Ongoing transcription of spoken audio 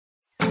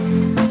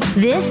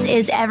This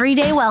is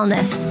Everyday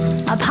Wellness,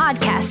 a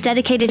podcast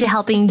dedicated to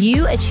helping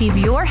you achieve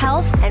your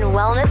health and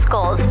wellness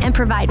goals and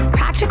provide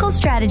practical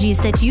strategies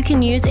that you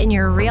can use in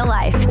your real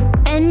life.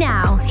 And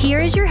now,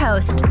 here is your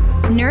host,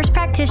 nurse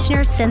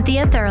practitioner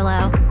Cynthia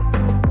Thurlow.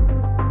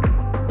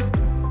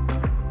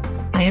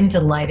 I am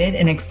delighted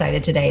and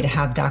excited today to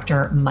have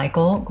Dr.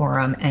 Michael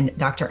Goran and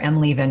Dr.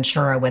 Emily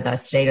Ventura with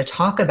us today to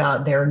talk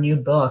about their new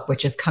book,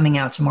 which is coming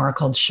out tomorrow,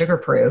 called Sugar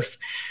Proof.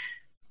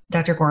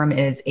 Dr. Goran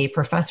is a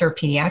professor of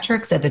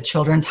pediatrics at the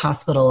Children's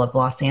Hospital of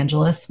Los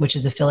Angeles, which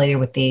is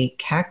affiliated with the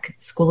Keck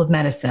School of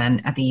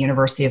Medicine at the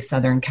University of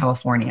Southern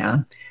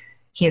California.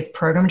 He is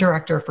program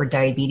director for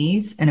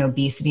diabetes and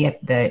obesity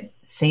at the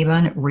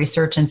Sabin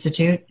Research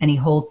Institute, and he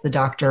holds the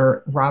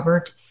Dr.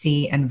 Robert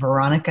C. and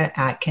Veronica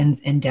Atkins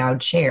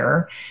Endowed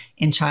Chair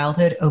in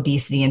Childhood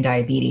Obesity and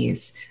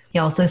Diabetes. He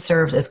also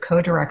serves as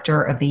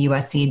co-director of the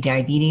USC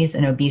Diabetes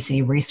and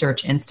Obesity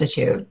Research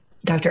Institute.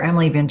 Dr.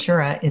 Emily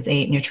Ventura is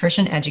a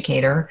nutrition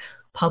educator,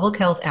 public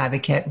health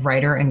advocate,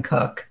 writer, and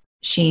cook.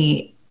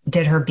 She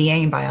did her BA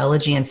in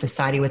biology and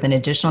society with an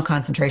additional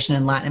concentration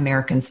in Latin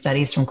American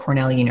studies from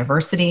Cornell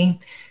University.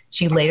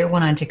 She later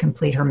went on to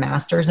complete her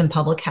master's in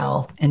public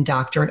health and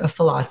doctorate of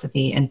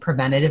philosophy in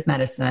preventative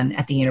medicine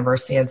at the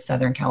University of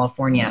Southern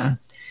California.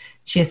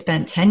 She has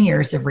spent 10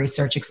 years of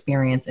research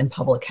experience in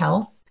public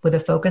health, with a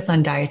focus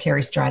on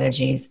dietary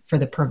strategies for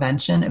the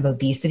prevention of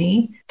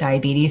obesity,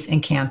 diabetes,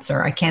 and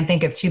cancer. I can't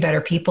think of two better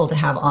people to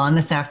have on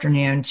this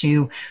afternoon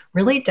to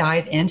really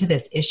dive into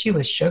this issue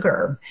with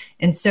sugar.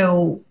 And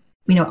so,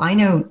 I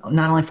know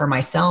not only for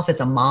myself as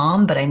a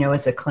mom, but I know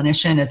as a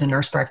clinician, as a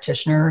nurse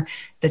practitioner,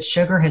 that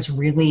sugar has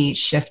really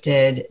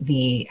shifted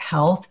the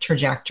health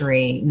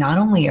trajectory, not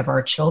only of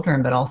our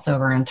children, but also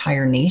of our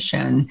entire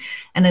nation.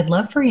 And I'd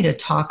love for you to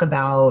talk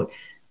about,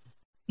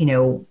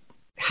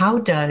 how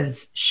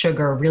does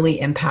sugar really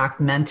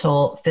impact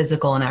mental,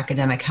 physical, and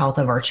academic health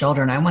of our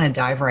children? I want to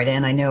dive right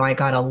in. I know I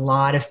got a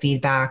lot of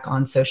feedback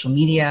on social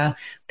media,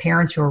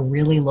 parents who are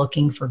really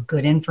looking for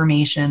good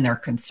information. They're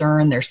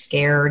concerned, they're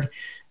scared.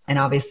 And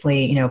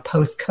obviously,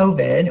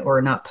 post-COVID,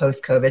 or not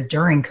post-COVID,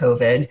 during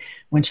COVID,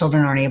 when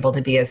children aren't able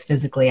to be as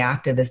physically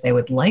active as they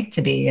would like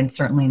to be, and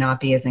certainly not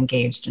be as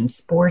engaged in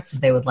sports as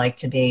they would like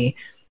to be,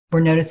 we're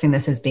noticing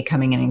this is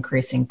becoming an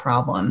increasing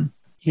problem.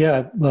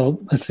 Yeah,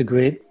 well, that's a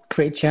great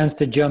chance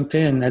to jump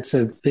in. That's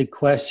a big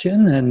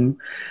question. And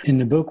in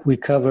the book, we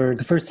cover,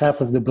 the first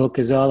half of the book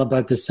is all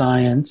about the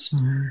science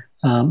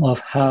of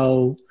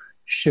how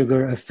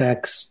sugar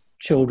affects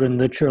children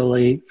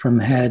literally from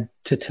head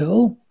to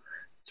toe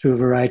through a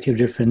variety of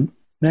different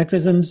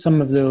mechanisms. Some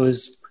of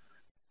those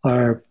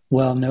are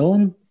well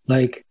known,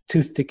 like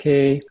tooth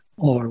decay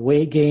or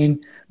weight gain,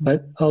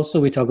 but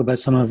also we talk about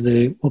some of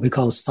the, what we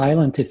call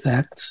silent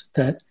effects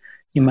that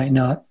you might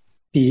not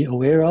be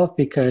aware of,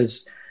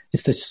 because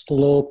it's the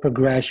slow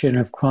progression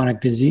of chronic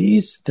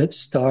disease that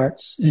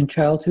starts in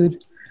childhood,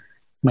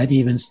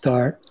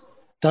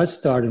 does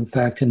start, in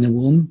fact, in the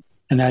womb.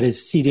 And that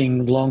is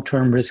seeding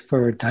long-term risk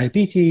for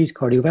diabetes,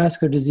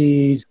 cardiovascular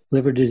disease,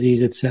 liver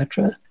disease,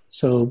 etc.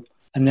 So,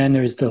 and then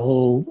there's the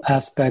whole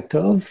aspect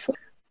of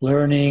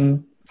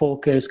learning,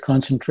 focus,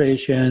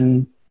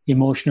 concentration,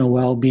 emotional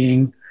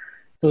well-being.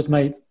 Those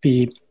might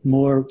be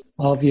more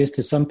obvious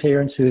to some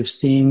parents who have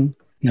seen,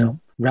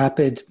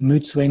 rapid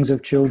mood swings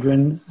of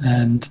children,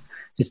 and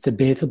it's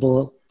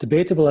debatable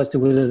as to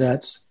whether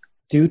that's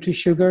due to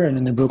sugar. And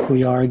in the book,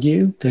 we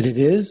argue that it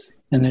is.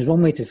 And there's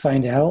one way to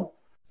find out,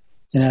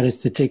 and that is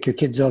to take your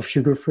kids off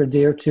sugar for a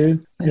day or two.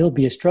 It'll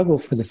be a struggle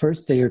for the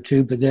first day or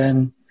two, but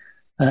then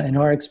in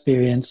our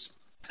experience,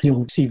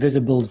 you'll see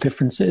visible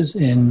differences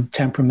in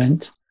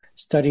temperament.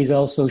 Studies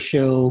also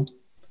show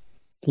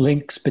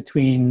links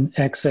between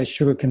excess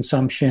sugar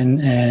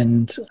consumption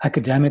and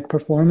academic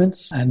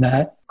performance, and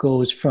that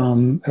goes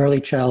from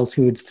early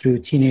childhood through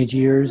teenage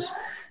years,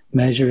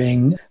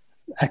 measuring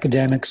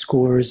academic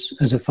scores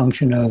as a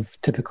function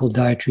of typical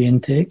dietary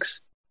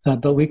intakes.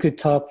 But we could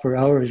talk for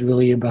hours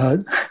really about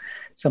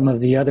some of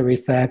the other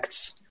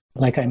effects,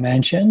 like I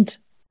mentioned,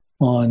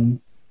 on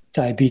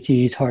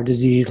diabetes, heart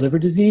disease, liver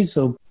disease.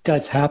 So it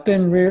does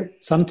happen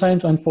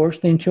sometimes,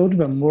 unfortunately, in children,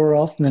 but more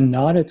often than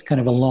not, it's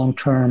kind of a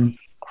long-term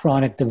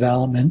chronic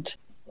development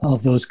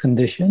of those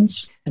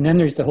conditions. And then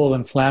there's the whole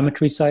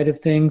inflammatory side of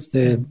things.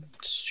 The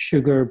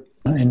sugar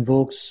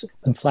invokes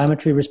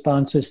inflammatory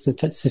responses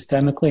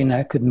systemically, and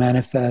that could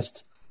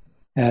manifest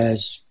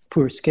as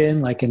poor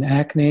skin, like in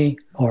acne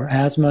or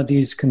asthma.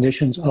 These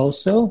conditions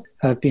also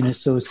have been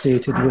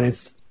associated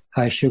with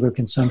high sugar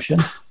consumption.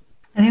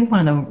 I think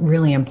one of the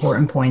really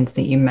important points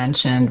that you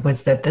mentioned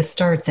was that this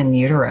starts in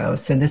utero.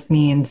 So this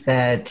means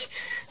that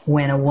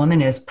when a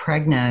woman is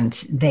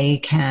pregnant, they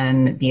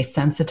can be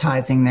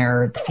sensitizing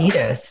their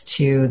fetus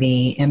to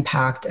the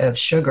impact of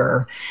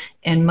sugar.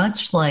 And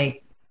much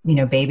like,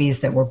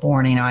 babies that were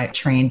born, I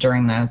trained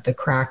during the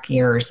crack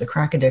years, the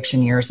crack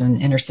addiction years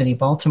in inner city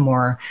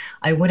Baltimore.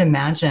 I would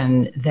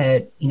imagine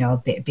that,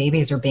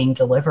 babies are being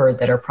delivered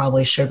that are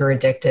probably sugar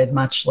addicted,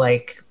 much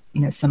like,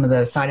 some of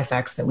the side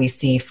effects that we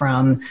see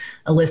from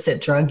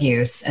illicit drug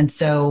use. And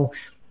so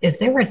Is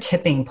there a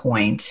tipping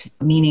point,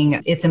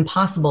 meaning it's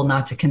impossible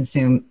not to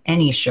consume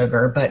any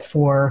sugar, but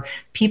for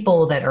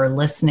people that are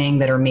listening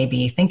that are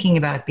maybe thinking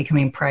about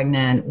becoming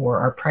pregnant or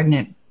are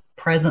pregnant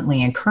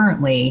presently and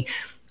currently,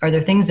 are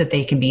there things that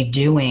they can be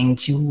doing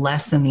to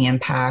lessen the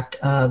impact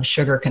of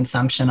sugar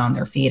consumption on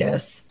their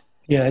fetus?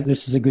 Yeah,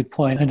 this is a good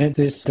point. And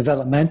this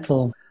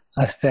developmental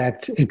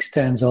effect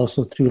extends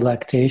also through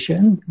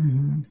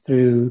lactation,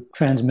 through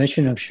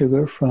transmission of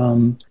sugar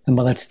from the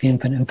mother to the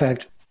infant. In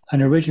fact,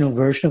 an original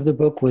version of the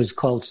book was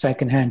called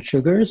Secondhand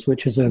Sugars,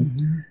 which is a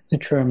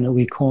term that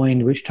we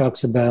coined, which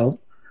talks about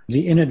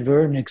the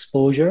inadvertent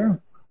exposure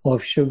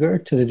of sugar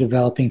to the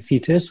developing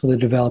fetus or the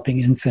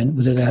developing infant,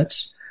 whether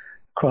that's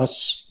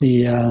across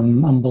the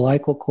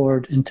umbilical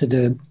cord into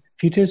the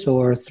fetus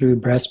or through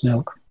breast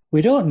milk.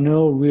 We don't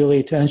know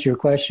really, to answer your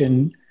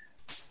question,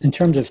 in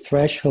terms of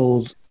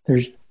thresholds,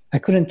 I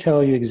couldn't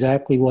tell you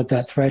exactly what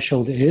that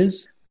threshold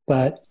is,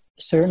 but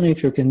certainly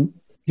if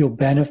you'll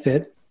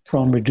benefit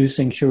from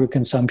reducing sugar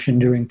consumption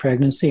during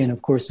pregnancy. And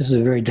of course, this is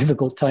a very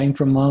difficult time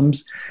for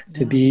moms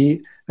to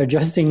be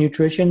adjusting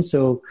nutrition.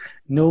 So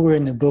nowhere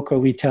in the book are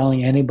we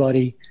telling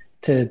anybody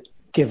to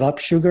give up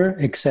sugar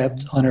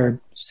except on our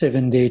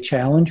 7-day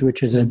challenge,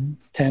 which is a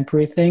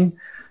temporary thing.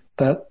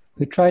 But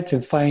we try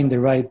to find the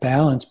right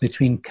balance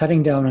between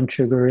cutting down on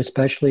sugar,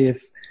 especially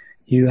if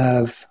you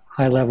have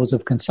high levels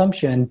of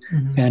consumption,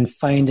 and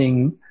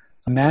finding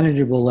a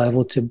manageable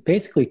level to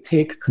basically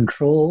take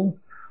control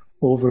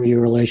over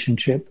your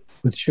relationship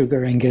with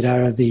sugar and get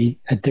out of the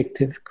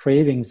addictive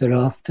cravings that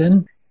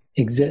often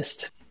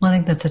exist. Well, I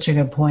think that's such a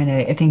good point.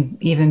 I think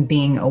even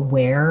being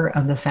aware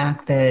of the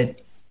fact that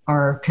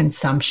our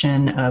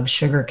consumption of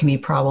sugar can be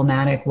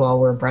problematic while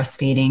we're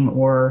breastfeeding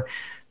or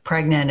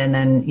pregnant, and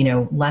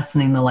then,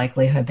 lessening the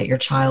likelihood that your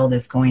child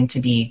is going to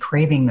be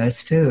craving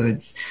those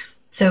foods.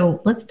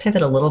 So let's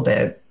pivot a little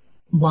bit.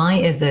 Why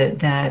is it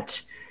that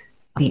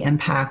the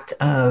impact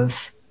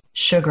of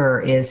sugar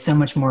is so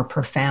much more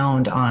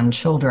profound on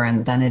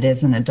children than it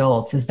is in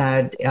adults? Is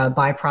that a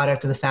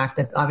byproduct of the fact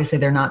that obviously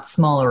they're not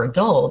smaller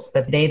adults,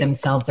 but they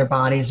themselves, their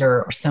bodies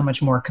are so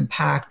much more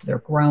compact, they're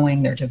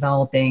growing, they're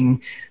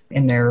developing,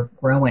 and they're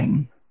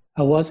growing?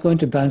 I was going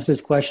to bounce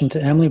this question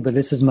to Emily, but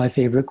this is my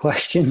favorite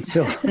question.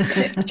 So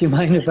do you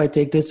mind if I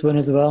take this one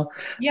as well?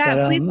 Yeah,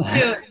 please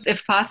do.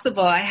 If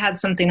possible, I had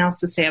something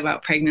else to say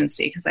about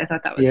pregnancy because I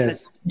thought that was such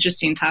an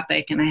interesting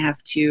topic, and I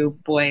have 2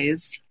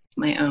 boys of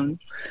my own.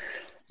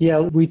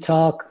 Yeah,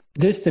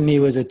 this to me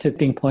was a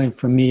tipping point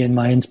for me and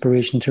my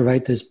inspiration to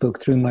write this book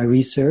through my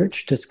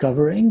research,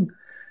 discovering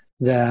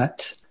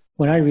that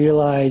when I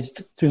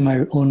realized through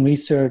my own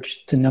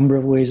research the number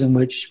of ways in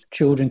which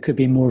children could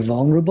be more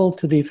vulnerable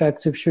to the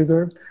effects of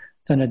sugar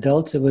than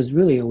adults, it was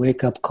really a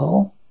wake-up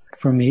call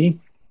for me.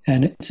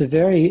 And it's a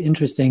very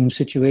interesting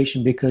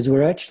situation because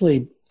we're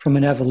actually, from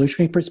an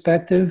evolutionary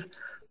perspective,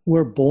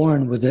 we're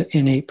born with an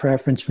innate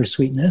preference for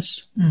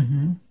sweetness.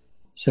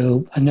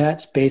 So, and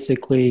that's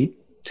basically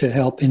to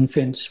help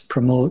infants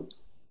promote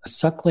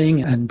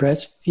suckling and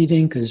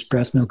breastfeeding because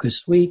breast milk is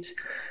sweet,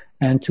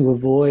 and to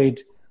avoid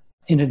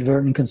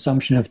inadvertent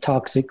consumption of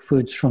toxic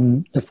foods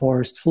from the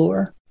forest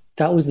floor.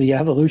 That was the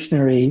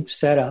evolutionary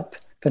setup.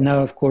 But now,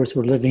 of course,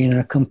 we're living in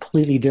a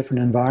completely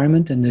different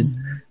environment, and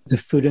the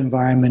food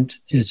environment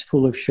is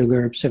full of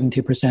sugar.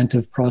 70%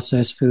 of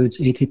processed foods,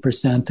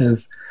 80%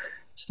 of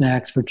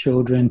snacks for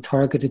children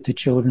targeted to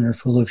children are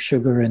full of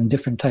sugar and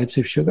different types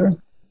of sugar.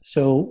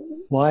 So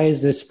why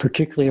is this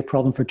particularly a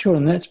problem for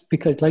children? That's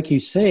because, like you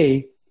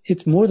say,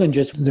 it's more than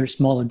just they're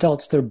small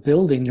adults. They're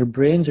building. Their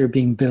brains are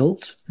being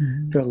built.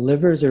 Their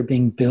livers are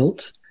being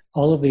built.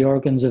 All of the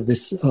organs of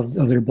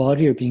their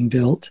body are being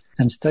built.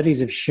 And studies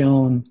have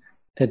shown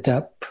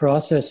that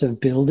process of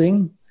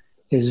building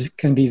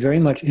can be very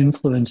much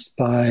influenced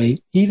by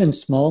even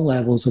small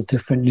levels of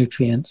different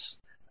nutrients,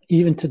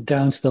 even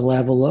down to the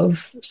level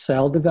of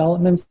cell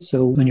development.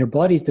 So when your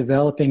body's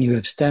developing, you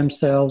have stem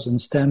cells, and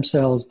stem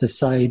cells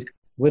decide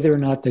whether or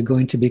not they're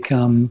going to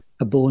become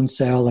a bone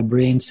cell, a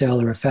brain cell,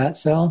 or a fat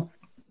cell.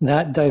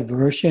 That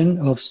diversion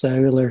of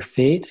cellular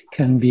fate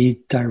can be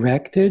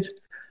directed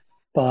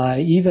by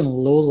even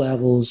low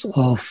levels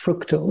of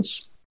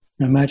fructose.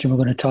 Now imagine we're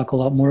going to talk a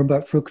lot more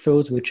about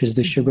fructose, which is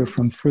the sugar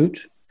from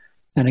fruit.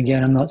 And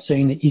again, I'm not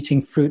saying that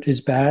eating fruit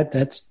is bad.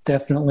 That's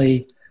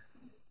definitely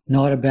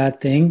not a bad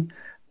thing.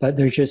 But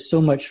there's just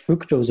so much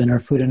fructose in our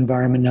food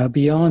environment now,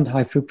 beyond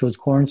high fructose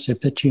corn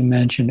syrup that you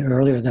mentioned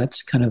earlier.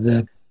 That's kind of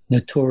the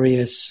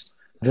notorious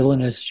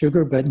villainous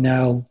sugar, but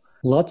now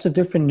lots of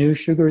different new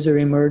sugars are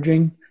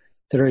emerging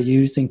that are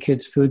used in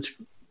kids'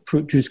 foods,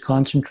 fruit juice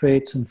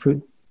concentrates and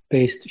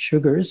fruit-based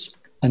sugars.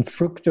 And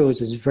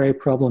fructose is very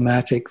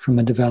problematic from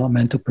a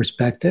developmental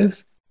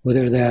perspective,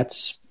 whether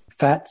that's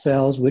fat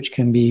cells, which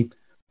can be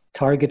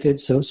targeted.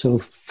 So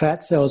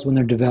fat cells, when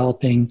they're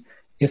developing,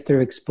 if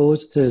they're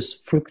exposed to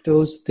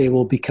fructose,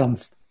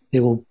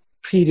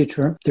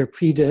 they're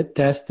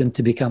predestined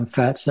to become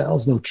fat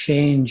cells. They'll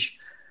change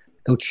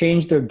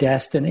their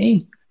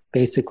destiny,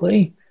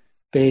 basically,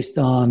 based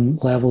on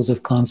levels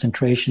of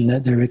concentration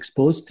that they're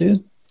exposed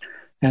to.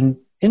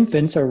 And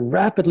infants are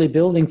rapidly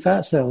building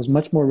fat cells,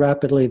 much more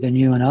rapidly than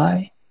you and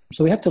I.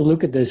 So we have to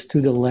look at this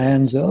through the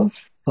lens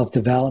of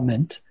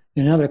development.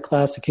 Another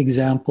classic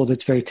example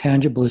that's very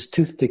tangible is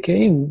tooth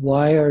decay.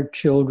 Why are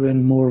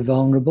children more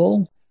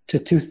vulnerable to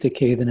tooth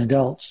decay than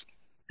adults?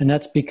 And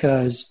that's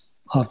because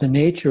of the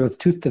nature of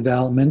tooth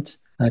development.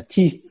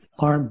 Teeth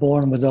aren't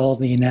born with all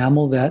the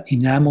enamel. That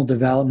enamel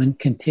development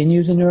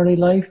continues in early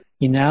life.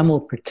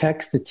 Enamel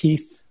protects the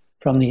teeth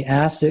from the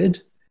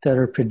acid that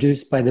are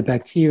produced by the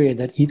bacteria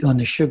that eat on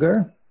the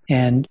sugar.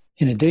 And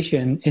in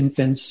addition,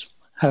 infants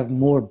have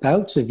more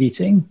bouts of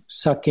eating,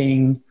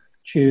 sucking,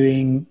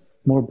 chewing,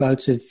 more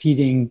bouts of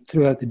feeding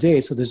throughout the day.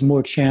 So there's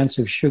more chance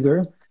of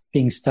sugar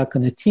being stuck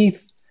on the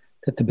teeth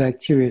that the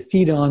bacteria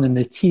feed on, and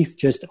the teeth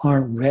just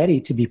aren't ready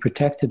to be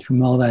protected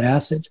from all that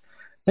acid.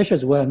 That's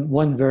just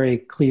one very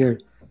clear,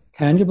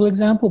 tangible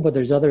example, but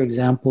there's other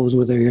examples,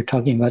 whether you're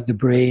talking about the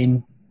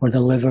brain or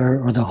the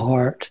liver or the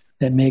heart,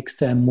 that makes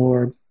them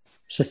more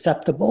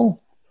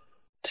susceptible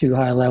to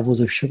high levels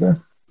of sugar.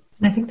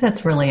 I think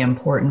that's really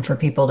important for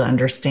people to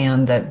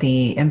understand that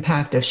the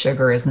impact of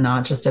sugar is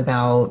not just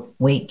about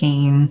weight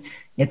gain.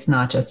 It's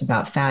not just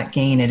about fat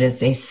gain. It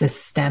is a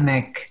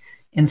systemic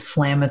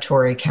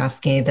inflammatory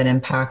cascade that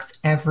impacts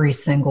every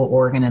single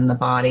organ in the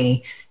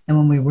body. And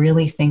when we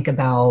really think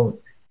about,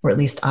 or at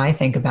least I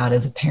think about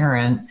as a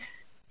parent,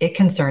 it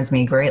concerns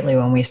me greatly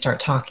when we start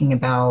talking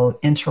about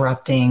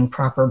interrupting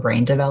proper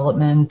brain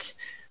development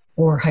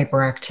or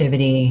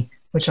hyperactivity,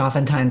 which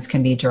oftentimes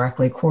can be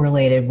directly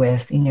correlated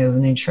with,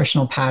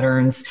 nutritional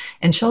patterns.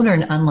 And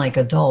children, unlike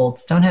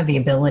adults, don't have the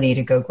ability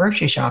to go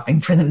grocery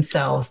shopping for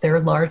themselves. They're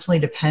largely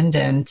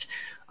dependent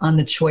on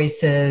the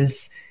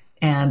choices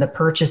and the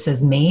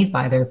purchases made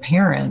by their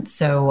parents.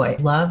 So I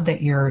love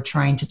that you're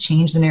trying to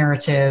change the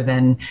narrative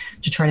and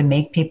to try to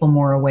make people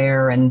more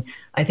aware. And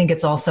I think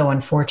it's also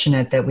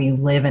unfortunate that we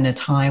live in a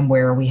time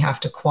where we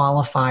have to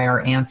qualify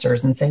our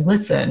answers and say,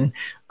 listen,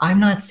 I'm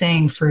not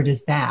saying fruit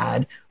is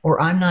bad, or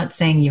I'm not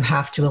saying you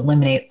have to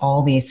eliminate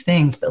all these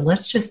things, but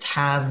let's just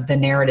have the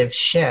narrative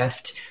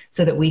shift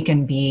so that we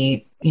can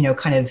be,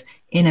 kind of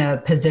in a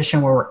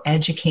position where we're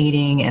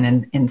educating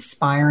and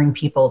inspiring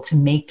people to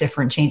make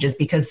different changes,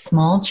 because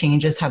small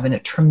changes have a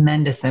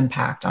tremendous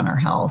impact on our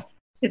health.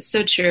 It's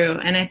so true.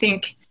 And I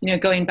think,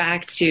 going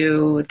back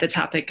to the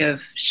topic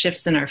of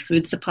shifts in our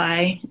food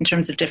supply in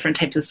terms of different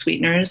types of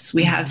sweeteners,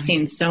 we have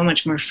seen so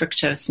much more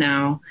fructose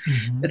now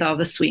with all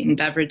the sweetened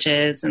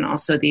beverages, and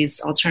also these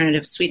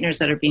alternative sweeteners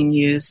that are being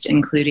used,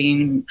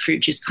 including fruit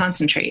juice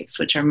concentrates,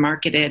 which are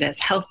marketed as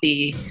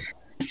healthy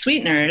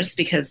sweeteners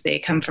because they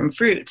come from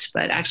fruit.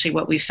 But actually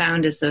what we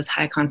found is those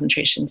high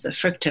concentrations of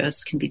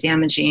fructose can be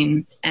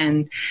damaging.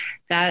 And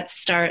that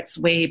starts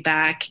way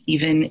back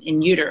even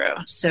in utero.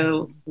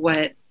 So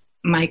what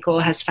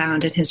Michael has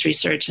found in his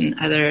research and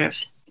other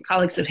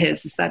colleagues of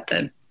his is that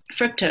the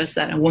fructose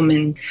that a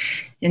woman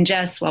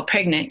ingests while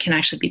pregnant can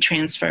actually be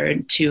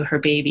transferred to her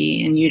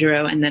baby in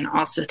utero and then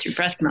also through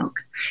breast milk.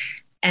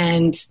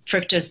 And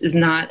fructose is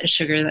not a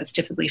sugar that's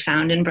typically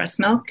found in breast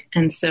milk.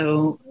 And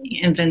so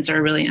infants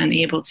are really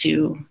unable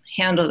to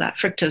handle that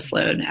fructose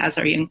load, as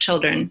are young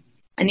children.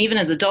 And even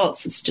as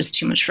adults, it's just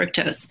too much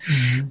fructose,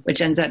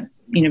 which ends up,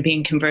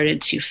 being converted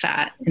to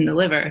fat in the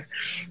liver.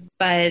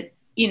 But,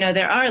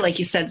 there are, like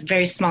you said,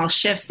 very small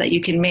shifts that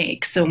you can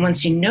make. So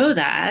once you know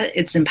that,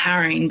 it's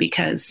empowering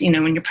because,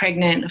 when you're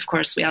pregnant, of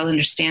course, I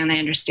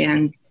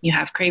understand you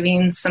have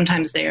cravings.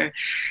 Sometimes they're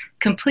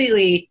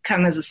completely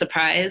come as a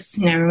surprise.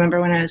 I remember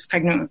when I was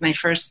pregnant with my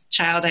first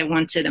child, I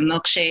wanted a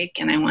milkshake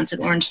and I wanted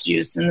orange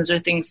juice. And those are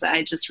things that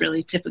I just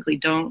really typically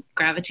don't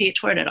gravitate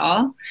toward at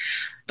all.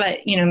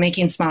 But,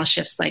 making small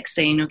shifts like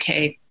saying,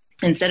 okay,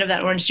 instead of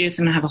that orange juice,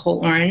 I'm going to have a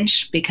whole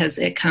orange because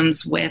it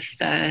comes with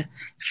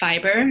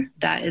fiber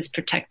that is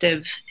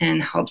protective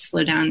and helps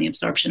slow down the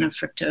absorption of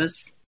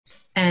fructose.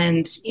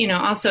 And,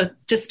 also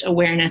just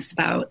awareness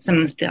about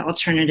some of the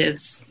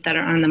alternatives that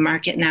are on the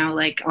market now,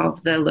 like all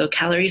of the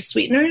low-calorie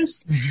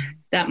sweeteners.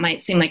 That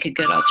might seem like a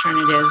good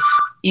alternative,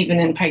 even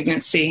in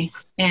pregnancy.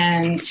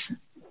 And,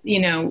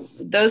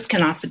 those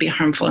can also be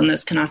harmful, and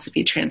those can also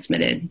be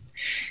transmitted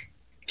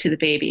to the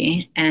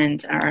baby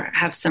and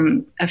have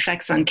some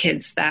effects on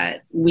kids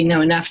that we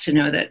know enough to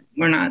know that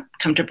we're not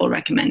comfortable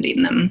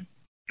recommending them.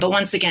 But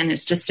once again,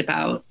 it's just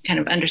about kind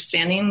of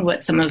understanding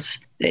what some of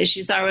the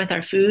issues are with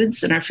our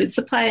foods and our food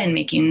supply and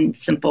making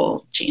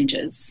simple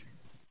changes.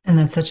 And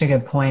that's such a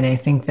good point. I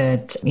think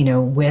that,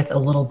 with a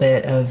little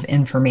bit of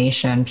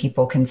information,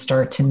 people can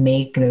start to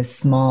make those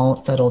small,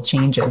 subtle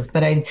changes.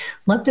 But I'd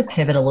love to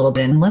pivot a little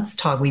bit and let's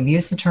talk. We've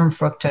used the term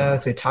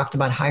fructose. We've talked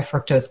about high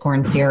fructose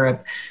corn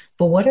syrup.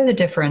 But what are the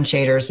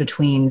differentiators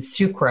between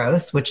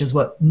sucrose, which is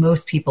what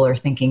most people are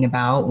thinking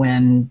about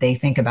when they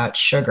think about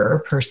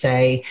sugar per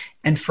se,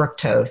 and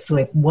fructose?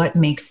 Like what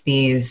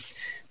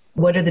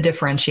are the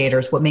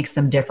differentiators? What makes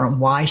them different?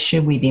 Why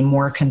should we be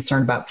more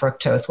concerned about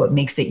fructose? What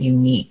makes it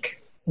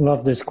unique?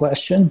 Love this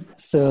question.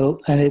 So,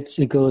 and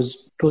it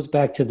goes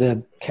back to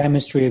the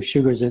chemistry of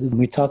sugars. And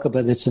we talk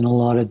about this in a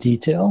lot of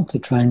detail to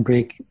try and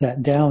break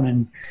that down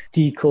and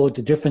decode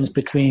the difference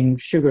between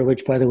sugar,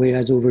 which, by the way,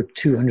 has over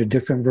 200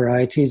 different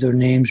varieties or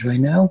names right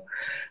now.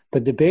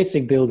 But the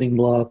basic building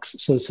blocks,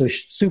 so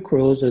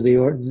sucrose, or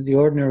the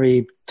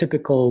ordinary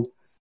typical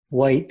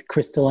white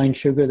crystalline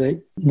sugar that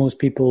most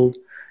people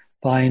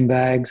buy in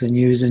bags and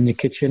use in the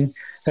kitchen,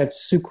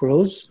 that's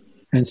sucrose.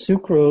 And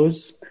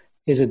sucrose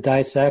is a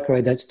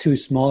disaccharide. That's two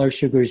smaller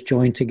sugars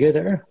joined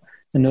together.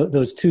 And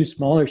those two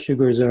smaller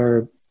sugars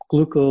are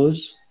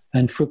glucose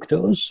and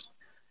fructose.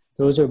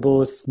 Those are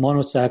both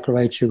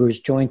monosaccharide sugars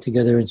joined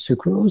together in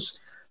sucrose.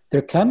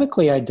 They're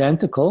chemically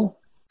identical,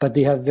 but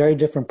they have very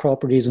different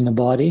properties in the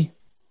body.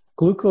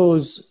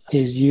 Glucose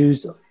is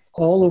used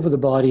all over the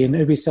body, in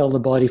every cell of the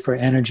body, for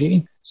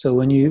energy. So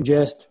when you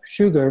ingest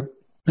sugar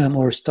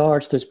or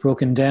starch that's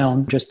broken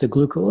down, just the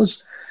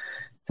glucose,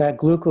 that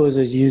glucose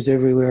is used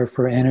everywhere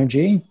for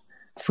energy.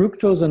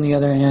 Fructose, on the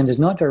other hand, is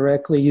not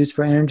directly used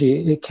for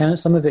energy.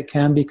 Some of it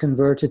can be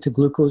converted to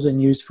glucose and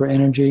used for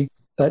energy,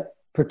 but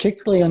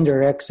particularly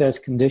under excess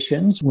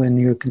conditions, when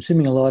you're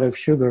consuming a lot of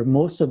sugar,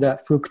 most of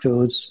that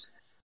fructose,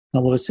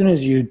 as soon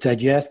as you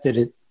digest it,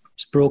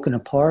 it's broken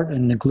apart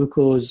and the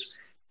glucose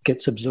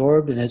gets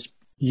absorbed and is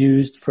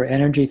used for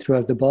energy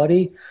throughout the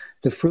body.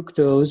 The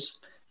fructose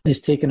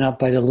is taken up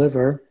by the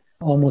liver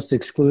almost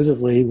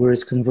exclusively, where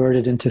it's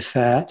converted into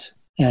fat,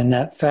 and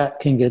that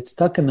fat can get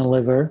stuck in the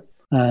liver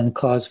and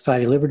cause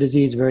fatty liver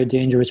disease, very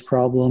dangerous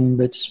problem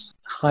that's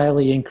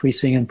highly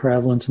increasing in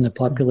prevalence in the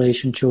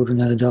population,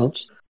 children and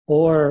adults.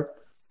 Or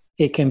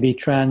it can be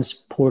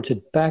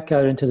transported back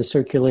out into the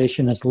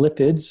circulation as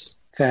lipids,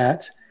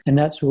 fat, and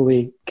that's where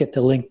we get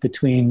the link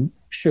between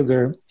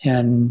sugar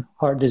and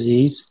heart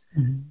disease,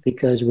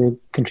 because we're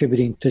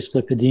contributing to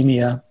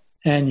dyslipidemia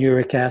and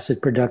uric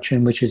acid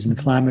production, which is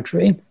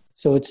inflammatory.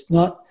 So it's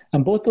not,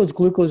 and both those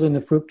glucose and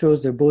the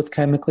fructose, they're both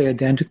chemically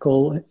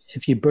identical.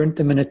 If you burnt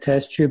them in a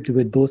test tube, they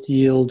would both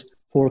yield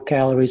 4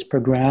 calories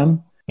per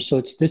gram.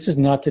 So this is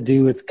not to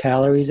do with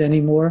calories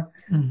anymore.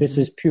 This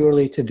is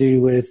purely to do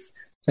with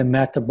the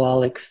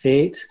metabolic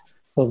fate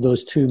of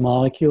those two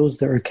molecules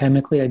that are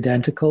chemically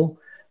identical,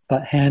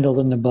 but handled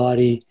in the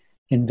body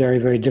in very,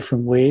 very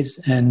different ways.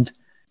 And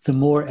the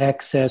more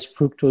excess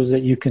fructose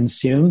that you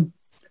consume,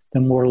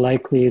 the more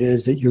likely it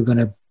is that you're going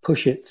to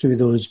push it through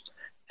those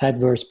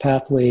adverse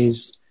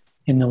pathways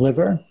in the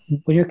liver.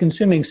 When you're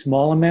consuming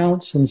small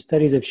amounts, and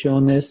studies have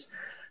shown this,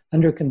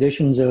 under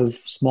conditions of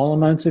small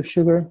amounts of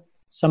sugar,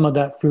 some of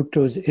that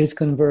fructose is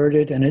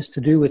converted, and it's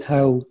to do with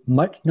how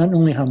much, not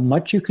only how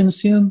much you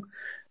consume,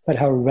 but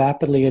how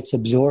rapidly it's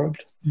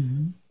absorbed.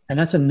 And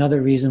that's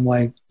another reason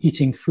why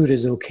eating fruit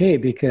is okay,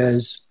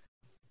 because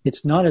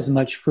it's not as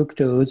much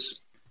fructose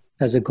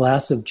as a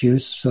glass of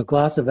juice. So a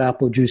glass of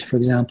apple juice, for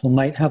example,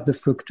 might have the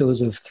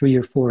fructose of 3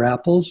 or 4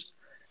 apples,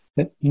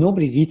 but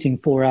nobody's eating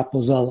 4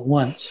 apples all at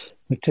once.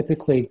 We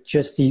typically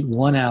just eat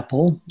 1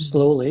 apple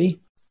slowly.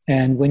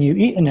 And when you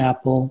eat an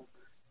apple,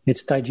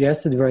 it's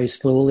digested very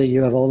slowly.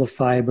 You have all the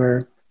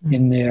fiber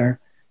in there.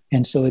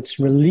 And so it's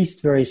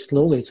released very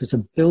slowly. So it's a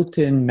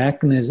built-in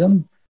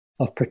mechanism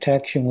of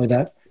protection where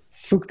that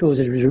fructose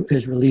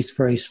is released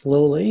very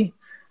slowly.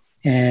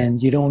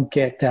 And you don't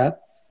get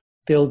that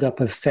buildup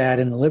of fat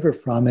in the liver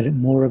from it.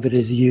 More of it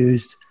is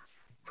used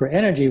for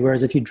energy.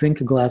 Whereas if you drink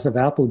a glass of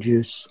apple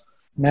juice,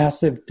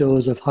 massive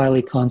dose of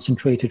highly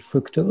concentrated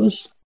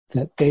fructose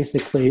that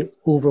basically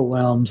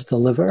overwhelms the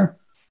liver.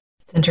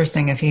 It's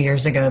interesting. A few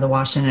years ago, the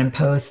Washington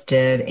Post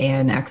did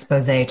an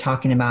expose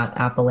talking about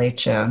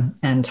Appalachia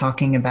and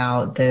talking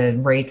about the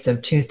rates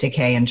of tooth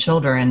decay in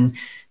children.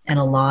 And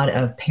a lot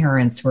of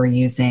parents were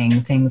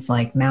using things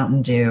like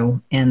Mountain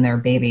Dew in their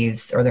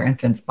babies or their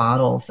infants'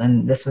 bottles.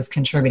 And this was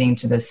contributing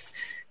to this,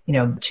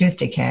 tooth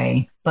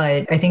decay.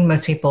 But I think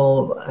most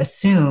people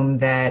assume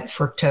that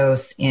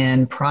fructose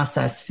in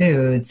processed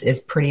foods is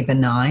pretty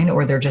benign,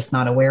 or they're just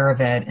not aware of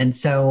it. And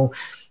so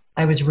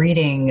I was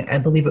reading, I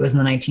believe it was in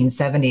the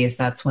 1970s,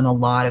 that's when a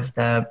lot of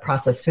the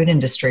processed food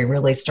industry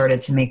really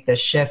started to make this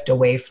shift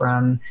away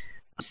from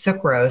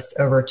sucrose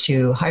over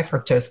to high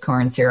fructose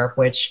corn syrup,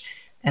 which,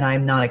 and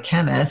I'm not a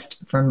chemist,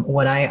 from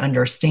what I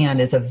understand,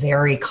 is a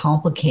very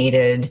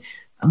complicated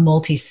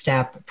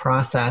multi-step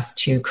process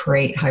to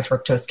create high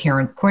fructose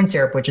corn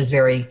syrup, which is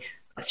very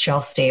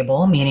shelf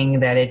stable,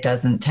 meaning that it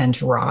doesn't tend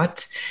to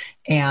rot,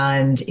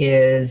 and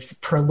is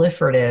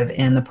proliferative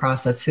in the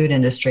processed food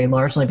industry,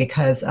 largely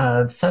because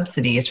of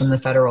subsidies from the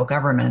federal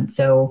government.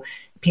 So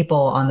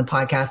people on the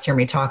podcast hear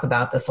me talk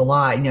about this a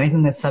lot.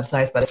 Anything that's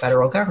subsidized by the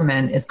federal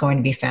government is going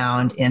to be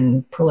found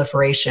in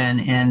proliferation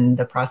in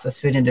the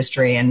processed food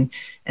industry. And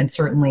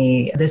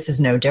certainly this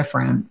is no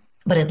different.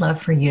 But I'd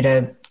love for you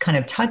to kind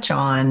of touch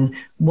on,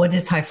 what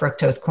is high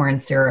fructose corn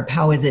syrup?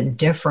 How is it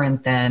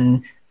different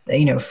than,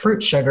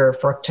 fruit sugar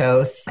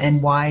fructose?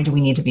 And why do we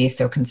need to be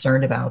so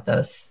concerned about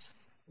this?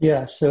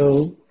 Yeah,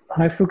 so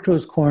high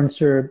fructose corn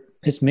syrup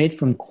is made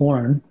from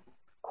corn.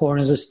 Corn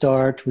is a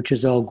starch, which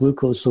is all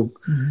glucose. So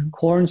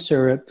corn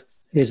syrup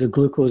is a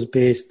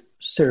glucose-based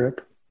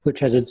syrup, which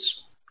has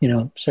its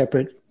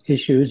separate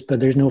issues, but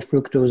there's no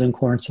fructose in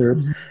corn syrup.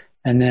 Mm-hmm.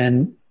 And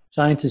then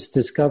scientists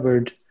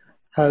discovered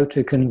how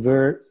to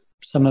convert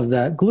some of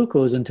that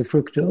glucose into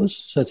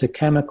fructose. So it's a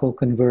chemical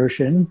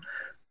conversion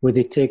where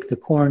they take the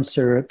corn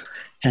syrup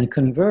and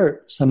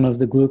convert some of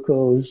the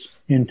glucose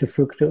into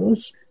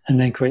fructose and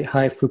then create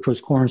high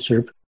fructose corn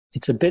syrup.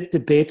 It's a bit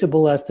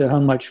debatable as to how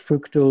much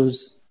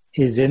fructose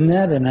is in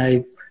that. And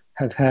I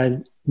have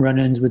had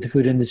run-ins with the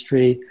food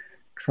industry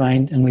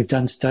and we've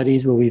done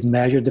studies where we've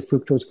measured the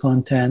fructose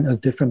content of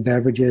different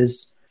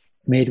beverages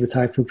made with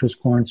high fructose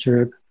corn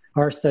syrup.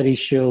 Our studies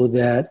show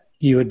that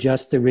you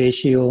adjust the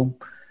ratio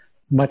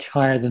much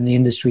higher than the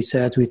industry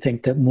says. We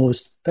think that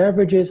most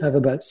beverages have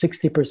about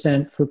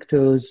 60%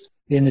 fructose.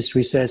 The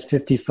industry says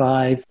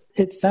 55.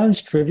 It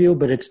sounds trivial,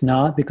 but it's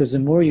not, because the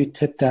more you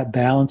tip that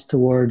balance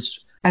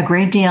towards a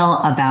great deal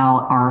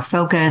about our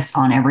focus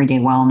on everyday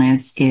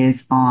wellness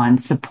is on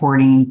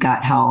supporting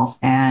gut health.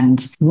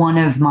 And one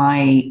of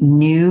my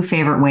new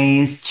favorite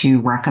ways to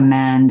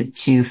recommend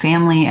to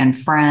family and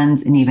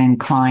friends and even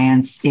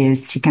clients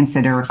is to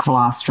consider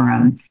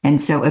colostrum. And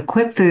so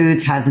Equip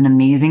Foods has an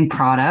amazing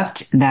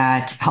product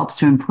that helps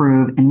to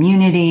improve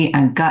immunity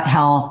and gut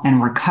health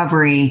and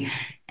recovery.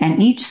 And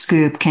each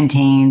scoop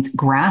contains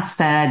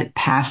grass-fed,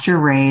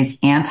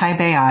 pasture-raised,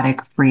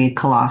 antibiotic-free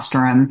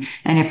colostrum.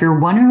 And if you're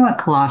wondering what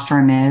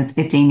colostrum is,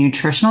 it's a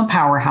nutritional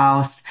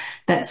powerhouse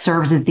that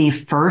serves as the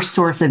first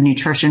source of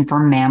nutrition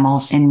for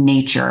mammals in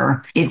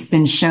nature. It's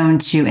been shown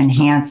to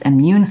enhance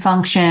immune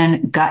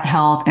function, gut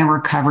health, and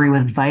recovery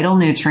with vital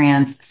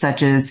nutrients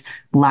such as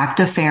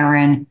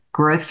lactoferrin,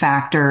 growth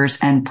factors,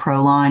 and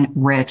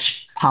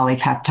proline-rich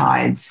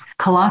polypeptides.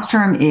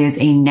 Colostrum is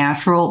a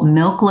natural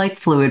milk-like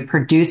fluid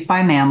produced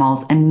by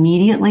mammals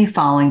immediately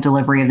following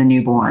delivery of the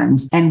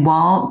newborn. And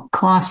while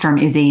colostrum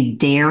is a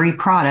dairy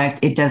product,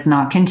 it does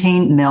not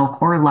contain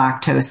milk or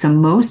lactose. So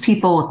most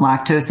people with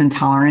lactose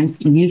intolerance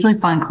usually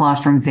find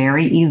colostrum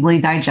very easily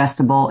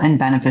digestible and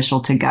beneficial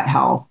to gut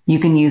health. You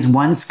can use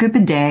 1 scoop a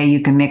day.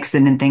 You can mix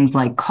it in things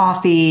like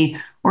coffee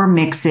or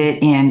mix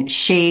it in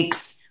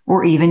shakes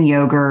or even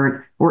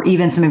yogurt or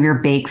even some of your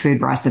baked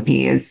food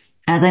recipes.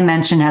 As I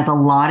mentioned, has a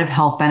lot of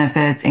health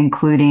benefits,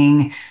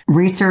 including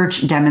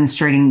research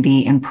demonstrating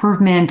the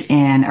improvement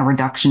in a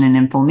reduction in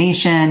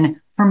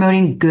inflammation,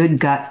 promoting good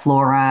gut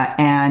flora,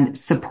 and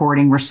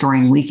supporting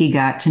restoring leaky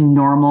gut to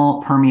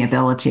normal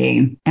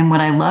permeability. And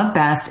what I love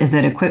best is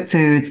that Equip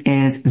Foods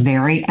is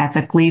very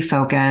ethically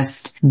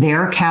focused.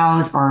 Their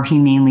cows are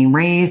humanely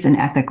raised and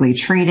ethically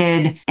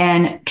treated,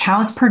 and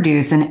cows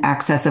produce an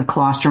excess of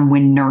colostrum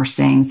when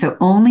nursing. So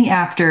only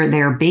after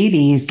their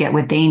babies get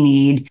what they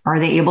need are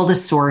they able to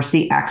source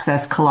the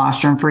excess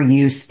colostrum for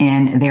use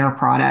in their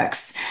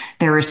products.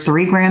 There is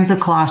 3 grams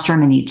of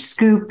colostrum in each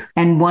scoop,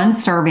 and 1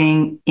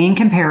 serving in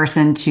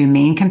comparison to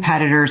main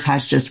competitors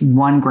has just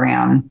 1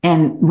 gram.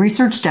 And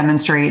research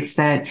demonstrates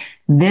that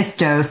this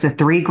dose, the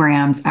 3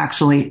 grams,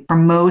 actually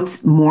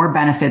promotes more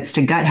benefits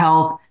to gut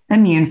health,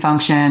 immune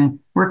function,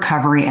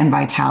 recovery, and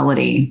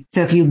vitality.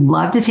 So if you'd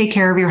love to take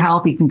care of your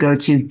health, you can go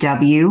to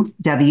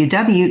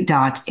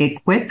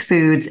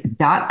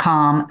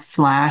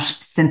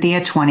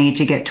www.equipfoods.com/Cynthia20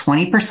 to get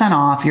 20%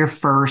 off your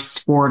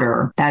first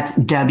order. That's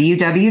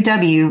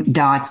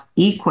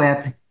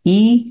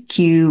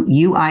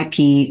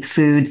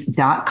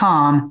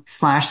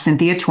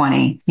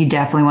www.equipfoods.com/Cynthia20. You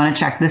definitely want to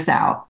check this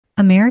out.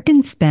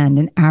 Americans spend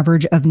an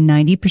average of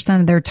 90%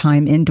 of their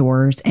time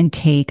indoors and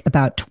take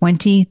about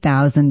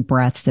 20,000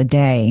 breaths a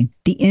day.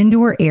 The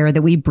indoor air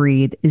that we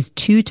breathe is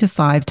 2 to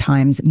 5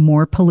 times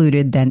more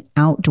polluted than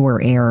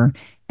outdoor air,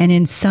 and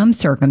in some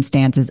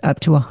circumstances up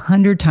to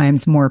 100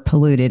 times more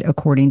polluted,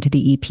 according to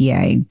the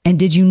EPA. And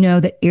did you know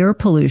that air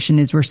pollution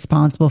is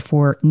responsible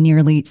for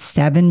nearly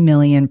 7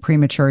 million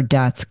premature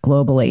deaths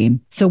globally?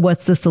 So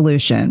what's the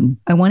solution?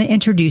 I want to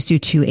introduce you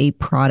to a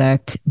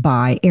product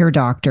by Air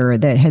Doctor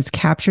that has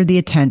captured the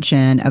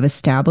attention of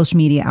established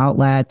media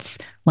outlets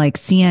like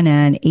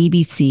CNN,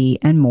 ABC,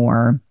 and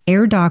more.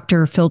 Air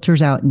Doctor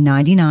filters out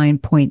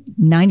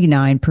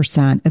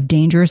 99.99% of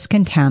dangerous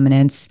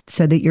contaminants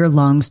so that your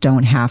lungs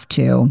don't have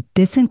to.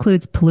 This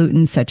includes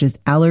pollutants such as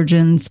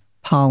allergens,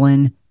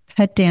 pollen,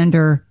 pet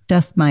dander,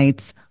 dust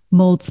mites,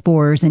 mold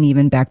spores, and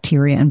even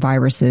bacteria and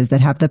viruses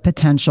that have the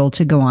potential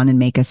to go on and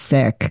make us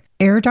sick.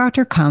 Air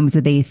Doctor comes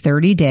with a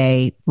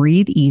 30-day,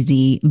 breathe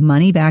easy,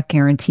 money-back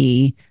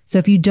guarantee. So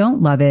if you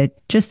don't love it,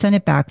 just send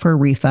it back for a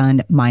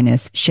refund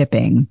minus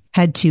shipping.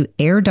 Head to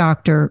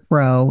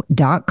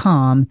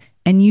airdoctorpro.com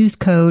and use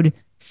code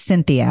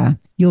Cynthia.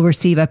 You'll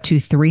receive up to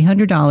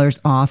 $300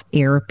 off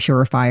air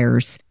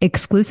purifiers.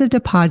 Exclusive to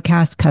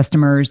podcast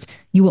customers,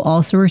 you will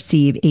also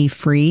receive a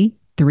free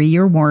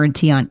 3-year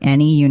warranty on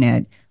any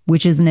unit,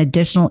 which is an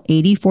additional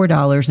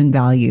 $84 in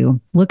value.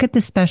 Look at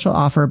the special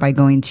offer by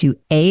going to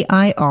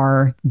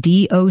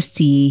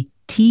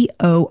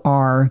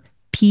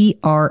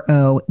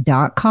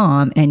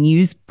airdoctorpro.com and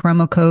use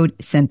promo code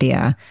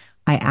Cynthia.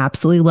 I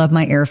absolutely love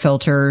my air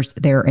filters.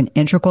 They're an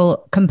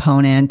integral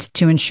component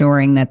to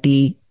ensuring that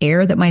the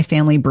air that my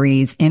family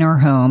breathes in our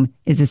home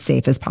is as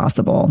safe as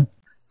possible.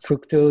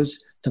 Fructose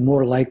the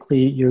more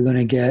likely you're going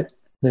to get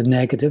the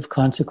negative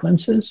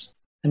consequences.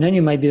 And then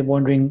you might be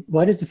wondering,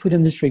 why does the food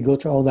industry go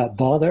through all that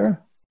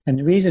bother? And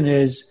the reason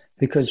is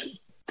because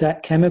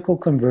that chemical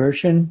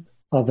conversion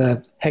of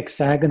a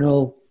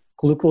hexagonal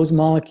glucose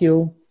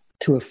molecule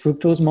to a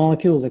fructose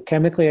molecule is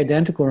chemically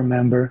identical,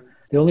 remember.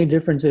 The only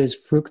difference is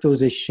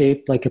fructose is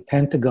shaped like a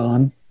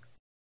pentagon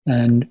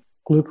and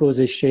glucose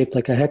is shaped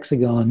like a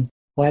hexagon.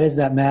 Why does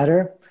that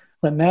matter?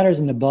 Well, it matters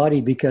in the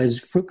body because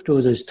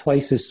fructose is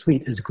twice as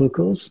sweet as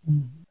glucose.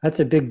 That's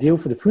a big deal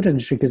for the food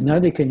industry because now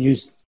they can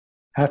use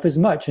half as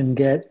much and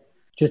get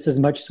just as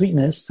much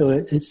sweetness. So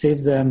it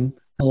saves them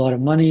a lot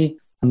of money.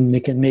 They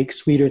can make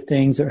sweeter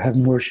things that have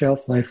more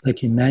shelf life,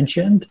 like you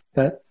mentioned.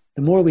 But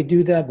the more we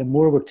do that, the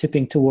more we're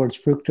tipping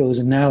towards fructose.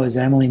 And now, as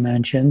Emily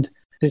mentioned,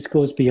 this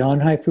goes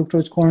beyond high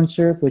fructose corn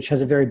syrup, which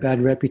has a very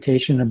bad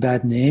reputation, a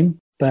bad name.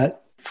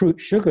 But fruit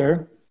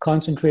sugar,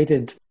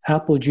 concentrated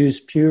apple juice,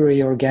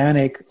 puree,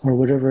 organic, or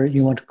whatever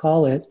you want to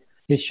call it,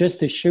 it's just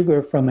the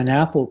sugar from an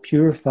apple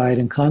purified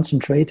and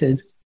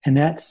concentrated. And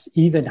that's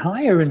even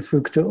higher in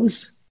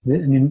fructose. I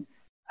mean,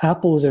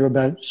 apples are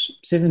about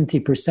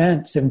 70%,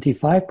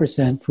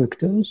 75%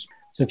 fructose.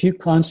 So if you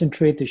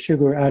concentrate the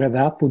sugar out of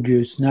apple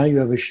juice, now you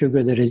have a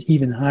sugar that is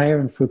even higher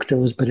in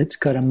fructose, but it's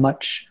got a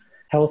much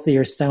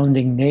healthier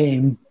sounding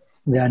name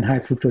than high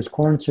fructose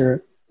corn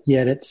syrup,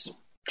 yet it's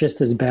just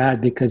as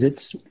bad because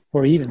it's,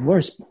 or even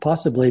worse,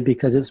 possibly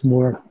because it's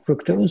more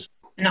fructose.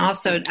 And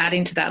also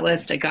adding to that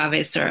list,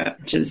 agave syrup,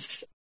 which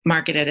is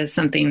marketed as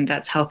something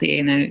that's healthy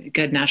and a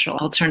good natural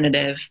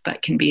alternative,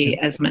 but can be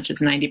as much as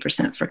 90%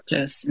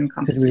 fructose in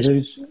composition. Did we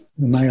lose?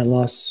 We might have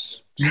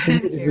lost.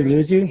 Did we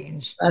lose you?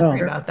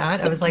 Sorry about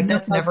that. I was like,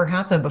 that's never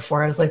happened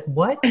before. I was like,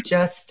 what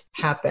just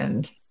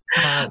happened?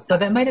 So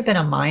that might have been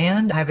on my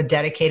end. I have a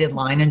dedicated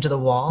line into the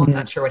wall. I'm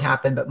not sure what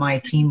happened, but my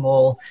team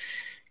will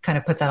kind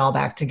of put that all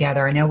back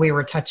together. I know we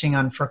were touching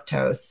on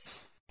fructose.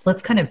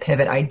 Let's kind of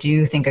pivot. I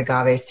do think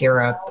agave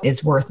syrup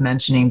is worth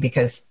mentioning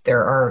because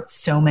there are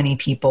so many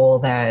people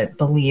that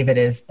believe it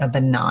is a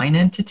benign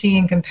entity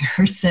in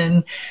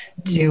comparison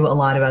to a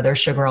lot of other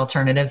sugar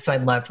alternatives. So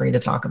I'd love for you to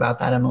talk about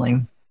that,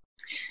 Emily.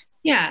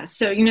 Yeah.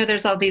 So,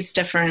 there's all these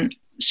different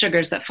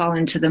sugars that fall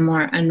into the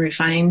more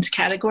unrefined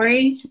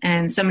category,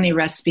 and so many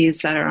recipes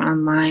that are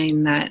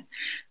online that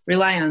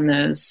rely on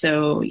those.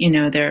 So,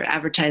 they're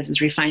advertised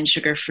as refined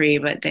sugar-free,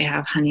 but they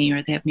have honey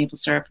or they have maple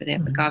syrup or they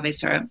have agave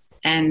syrup.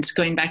 And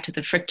going back to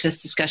the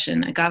fructose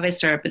discussion, agave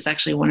syrup is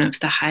actually one of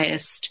the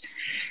highest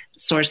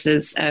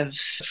sources of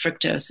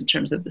fructose in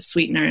terms of the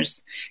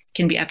sweeteners,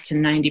 can be up to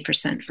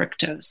 90%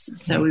 fructose.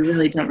 So we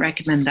really don't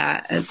recommend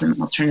that as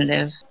an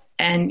alternative.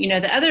 And,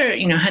 the other,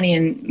 honey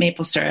and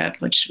maple syrup,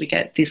 which we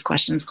get these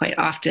questions quite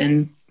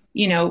often,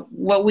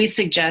 what we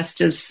suggest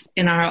is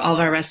in all of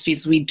our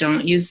recipes, we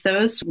don't use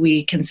those.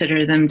 We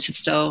consider them to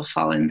still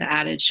fall in the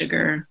added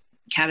sugar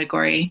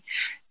category.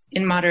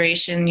 In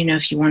moderation,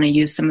 if you want to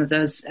use some of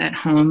those at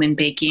home in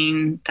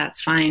baking,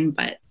 that's fine.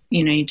 But,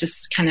 you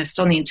just kind of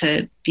still need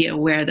to be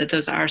aware that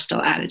those are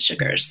still added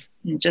sugars.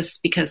 And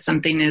just because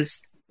something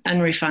is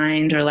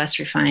unrefined or less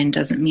refined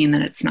doesn't mean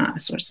that it's not a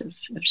source of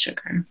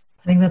sugar.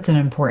 I think that's an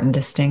important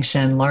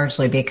distinction,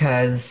 largely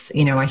because,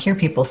 I hear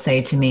people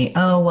say to me,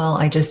 oh, well,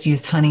 I just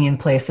used honey in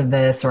place of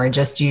this, or I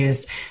just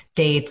used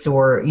dates,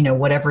 or,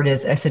 whatever it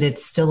is. I said,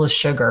 it's still a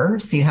sugar.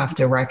 So you have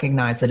to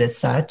recognize it as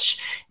such.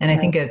 And I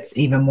think it's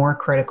even more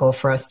critical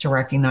for us to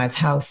recognize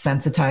how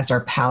sensitized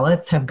our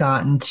palates have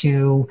gotten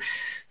to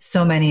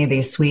so many of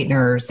these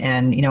sweeteners.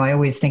 And, I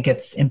always think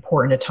it's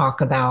important to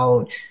talk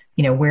about,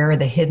 where are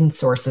the hidden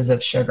sources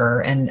of sugar?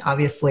 And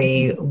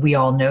obviously we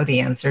all know the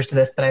answers to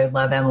this, but I would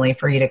love, Emily,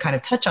 for you to kind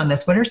of touch on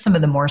this. What are some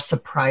of the more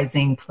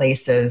surprising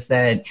places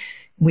that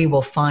we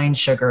will find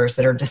sugars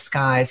that are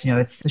disguised?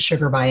 It's the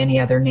sugar by any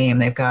other name.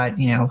 They've got,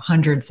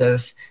 hundreds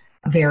of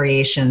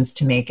variations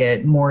to make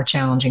it more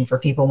challenging for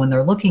people when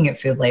they're looking at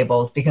food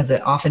labels, because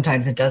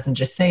oftentimes it doesn't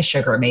just say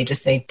sugar. It may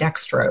just say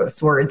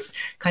dextrose, or it's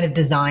kind of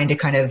designed to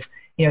kind of,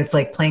 it's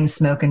like playing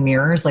smoke and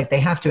mirrors. Like they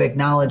have to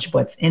acknowledge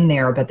what's in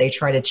there, but they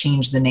try to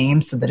change the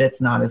name so that it's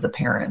not as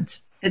apparent.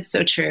 It's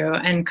so true.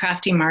 And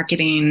crafty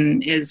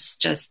marketing is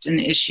just an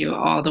issue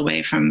all the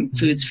way from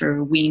foods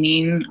for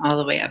weaning all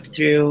the way up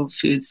through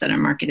foods that are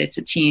marketed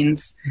to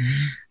teens.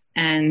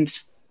 And,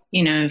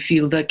 if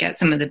you look at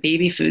some of the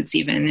baby foods,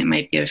 even it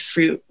might be a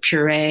fruit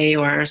puree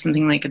or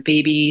something like a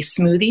baby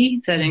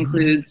smoothie that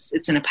includes,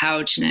 it's in a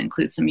pouch and it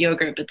includes some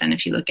yogurt. But then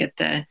if you look at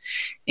the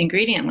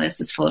ingredient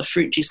list, it's full of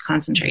fruit juice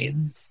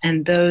concentrates.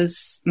 And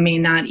those may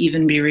not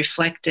even be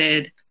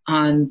reflected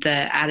on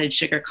the added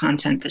sugar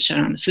content that's shown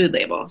on the food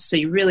label. So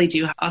you really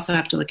do also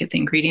have to look at the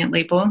ingredient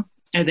label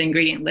or the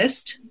ingredient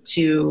list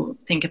to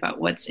think about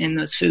what's in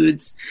those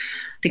foods.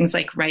 Things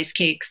like rice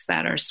cakes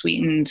that are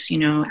sweetened,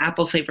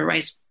 apple flavor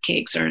rice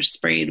cakes are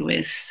sprayed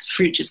with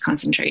fruit juice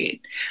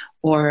concentrate,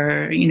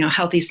 or,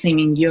 healthy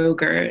seeming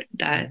yogurt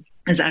that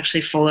is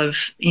actually full of,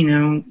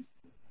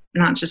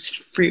 not just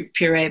fruit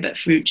puree, but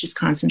fruit juice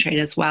concentrate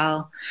as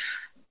well.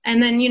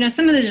 And then,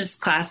 some of the just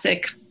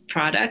classic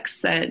products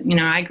that,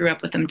 I grew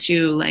up with them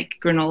too, like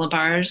granola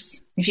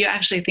bars. If you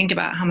actually think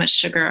about how much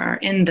sugar are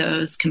in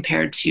those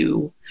compared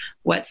to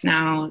what's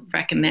now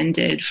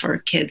recommended for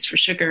kids for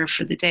sugar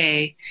for the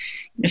day,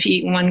 if you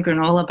eat one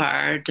granola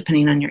bar,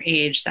 depending on your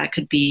age, that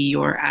could be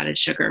your added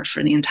sugar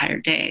for the entire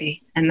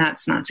day. And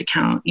that's not to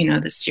count,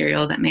 the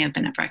cereal that may have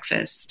been at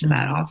breakfast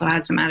that also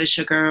had some added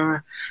sugar,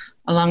 or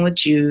along with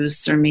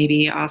juice, or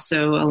maybe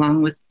also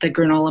along with the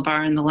granola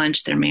bar and the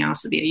lunch, there may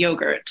also be a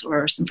yogurt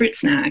or some fruit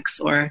snacks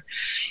or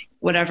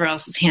whatever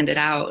else is handed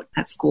out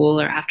at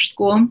school or after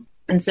school.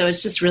 And so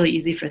it's just really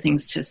easy for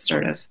things to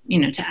sort of,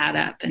 to add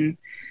up. And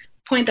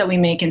the point that we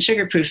make in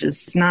Sugar Proof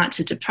is not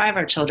to deprive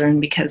our children,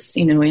 because,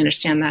 we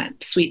understand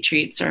that sweet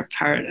treats are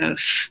part of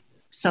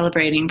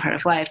celebrating, part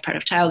of life, part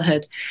of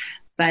childhood,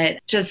 but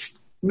just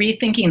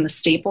rethinking the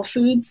staple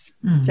foods.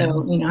 Mm-hmm.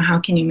 So, how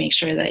can you make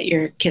sure that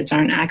your kids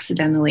aren't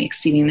accidentally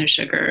exceeding their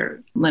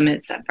sugar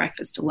limits at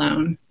breakfast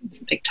alone?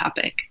 It's a big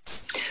topic.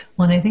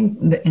 Well, and I think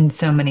that in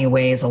so many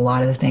ways, a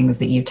lot of the things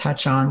that you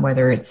touch on,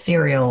 whether it's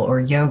cereal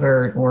or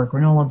yogurt or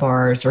granola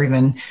bars or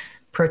even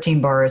protein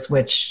bars,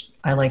 which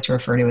I like to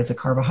refer to as a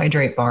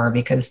carbohydrate bar,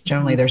 because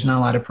generally there's not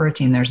a lot of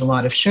protein, there's a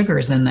lot of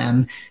sugars in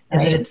them,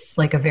 is that it's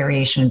like a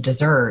variation of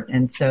dessert.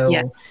 And so,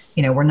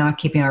 we're not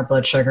keeping our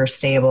blood sugar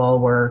stable.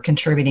 We're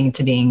contributing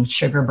to being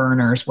sugar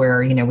burners,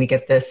 where, we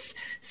get this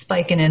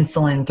spike in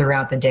insulin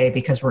throughout the day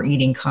because we're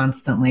eating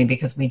constantly,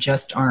 because we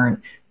just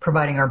aren't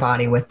providing our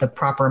body with the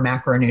proper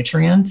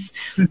macronutrients.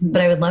 Mm-hmm.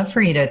 But I would love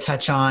for you to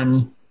touch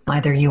on,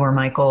 either you or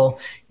Michael,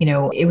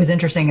 it was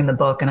interesting in the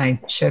book, and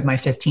I showed my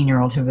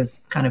 15-year-old who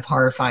was kind of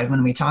horrified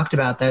when we talked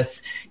about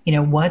this,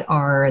 what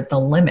are the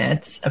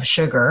limits of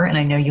sugar? And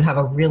I know you have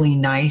a really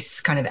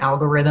nice kind of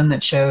algorithm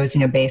that shows,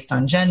 based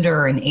on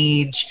gender and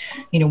age,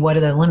 what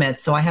are the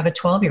limits? So I have a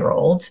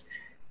 12-year-old,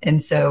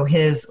 and so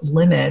his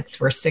limits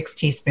were 6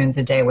 teaspoons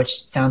a day,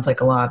 which sounds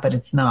like a lot, but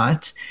it's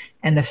not.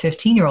 And the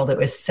 15-year-old, it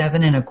was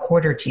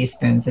 7.25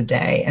 teaspoons a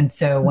day. And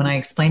so when I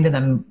explained to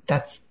them,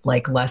 that's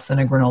like less than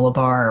a granola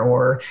bar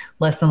or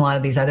less than a lot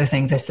of these other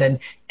things, I said,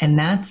 and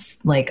that's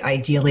like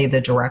ideally the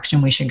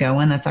direction we should go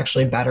in. That's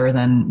actually better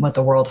than what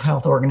the World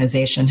Health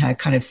Organization had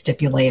kind of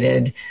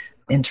stipulated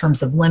in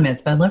terms of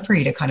limits. But I'd love for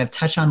you to kind of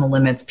touch on the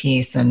limits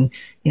piece. And,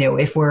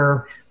 if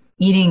we're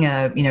eating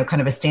a, kind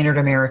of a standard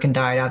American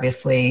diet,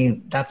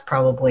 obviously that's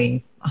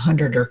probably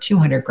 100 or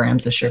 200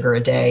 grams of sugar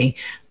a day.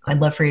 I'd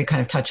love for you to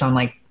kind of touch on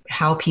like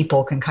how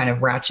people can kind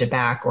of ratchet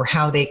back, or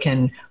how they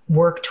can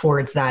work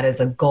towards that as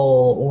a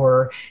goal,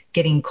 or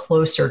getting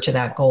closer to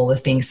that goal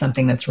as being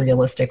something that's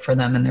realistic for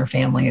them and their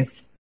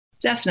families.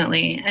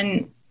 Definitely.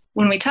 And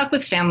when we talk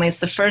with families,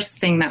 the first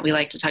thing that we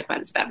like to talk about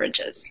is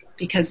beverages,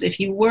 because if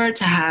you were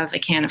to have a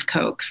can of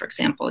Coke, for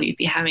example, you'd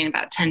be having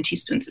about 10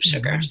 teaspoons of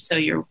sugar. Mm-hmm.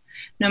 So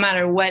no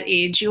matter what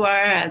age you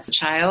are as a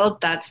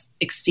child, that's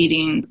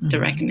exceeding the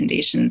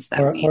recommendations that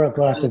or a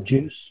glass of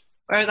juice.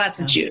 Or a glass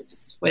of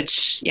juice,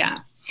 which,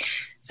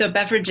 So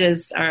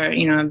beverages are,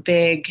 a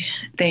big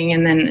thing.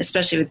 And then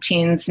especially with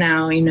teens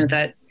now,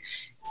 that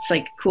it's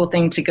like a cool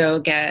thing to go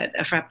get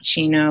a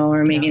Frappuccino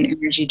or maybe an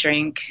energy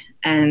drink.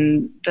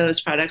 And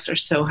those products are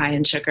so high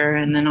in sugar,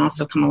 and then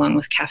also come along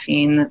with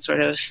caffeine that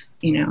sort of,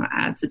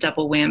 adds a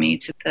double whammy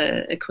to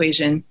the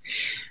equation.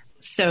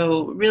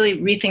 So really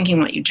rethinking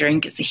what you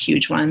drink is a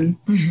huge one.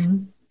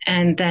 Mm-hmm.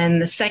 And then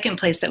the second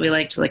place that we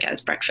like to look at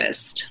is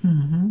breakfast.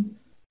 Mm-hmm.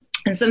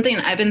 And something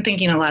I've been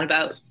thinking a lot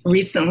about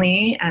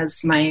recently,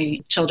 as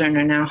my children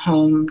are now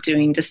home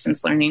doing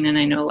distance learning, and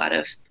I know a lot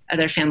of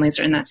other families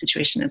are in that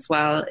situation as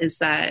well, is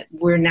that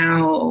we're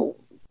now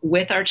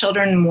with our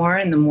children more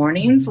in the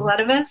mornings, a lot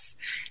of us,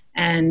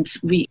 and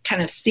we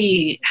kind of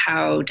see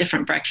how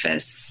different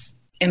breakfasts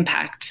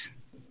impact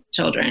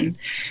children.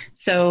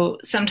 So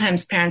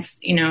sometimes parents,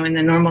 in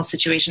the normal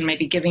situation might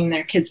be giving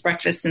their kids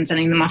breakfast and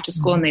sending them off to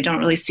school, and they don't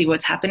really see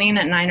what's happening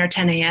at 9 or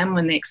 10 a.m.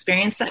 when they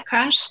experience that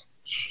crash.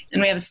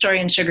 And we have a story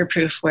in Sugar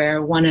Proof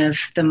where one of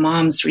the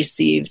moms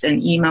received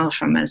an email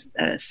from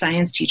a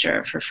science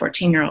teacher for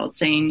 14-year-old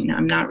saying,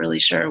 I'm not really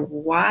sure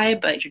why,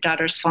 but your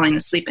daughter's falling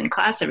asleep in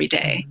class every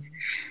day.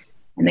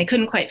 And they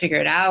couldn't quite figure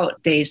it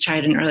out. They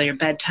tried an earlier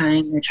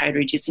bedtime. They tried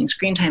reducing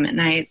screen time at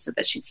night so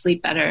that she'd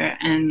sleep better.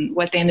 And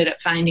what they ended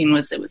up finding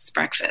was it was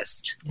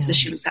breakfast. Yeah. So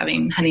she was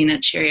having Honey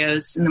Nut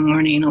Cheerios in the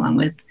morning along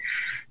with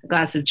a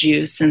glass of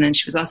juice. And then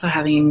she was also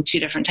having 2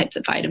 different types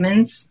of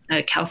vitamins,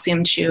 a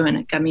calcium chew and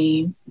a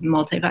gummy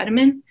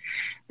multivitamin.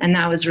 And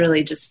that was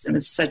really it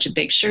was such a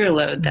big sugar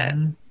load that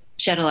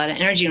she had a lot of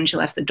energy when she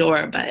left the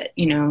door. But,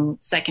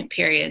 second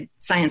period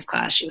science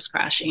class, she was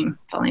crashing,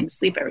 falling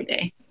asleep every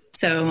day.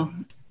 So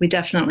we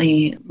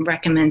definitely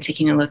recommend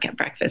taking a look at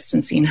breakfast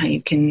and seeing how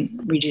you can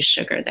reduce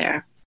sugar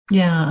there.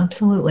 Yeah,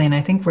 absolutely. And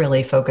I think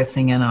really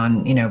focusing in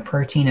on,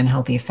 protein and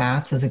healthy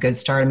fats is a good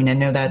start. I mean, I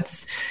know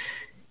that's,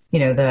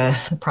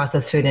 the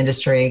processed food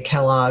industry,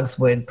 Kellogg's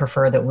would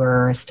prefer that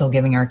we're still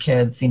giving our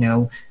kids,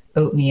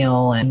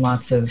 oatmeal and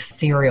lots of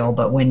cereal.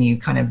 But when you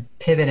kind of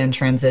pivot and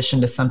transition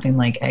to something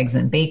like eggs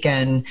and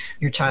bacon,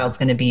 your child's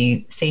going to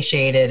be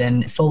satiated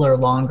and fuller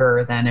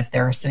longer than if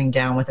they're sitting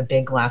down with a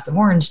big glass of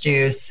orange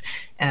juice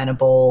and a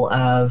bowl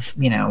of,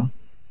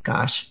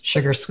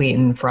 sugar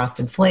sweetened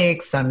frosted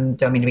flakes. I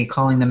don't mean to be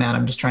calling them out.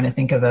 I'm just trying to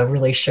think of a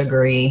really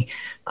sugary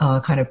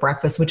kind of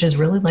breakfast, which is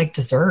really like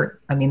dessert.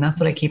 I mean,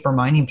 that's what I keep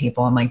reminding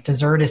people. I'm like,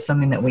 dessert is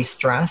something that we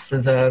stress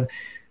as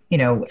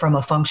from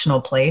a functional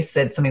place.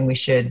 That's something we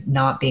should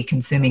not be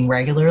consuming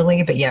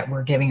regularly, but yet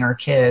we're giving our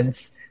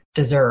kids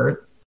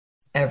dessert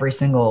every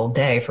single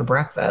day for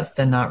breakfast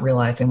and not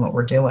realizing what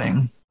we're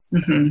doing.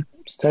 Mm-hmm.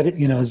 Study,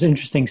 it's an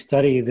interesting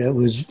study that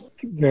was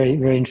very,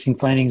 very interesting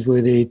findings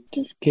where they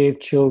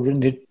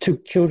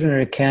took children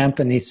at a camp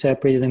and they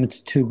separated them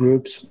into two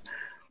groups.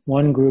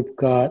 One group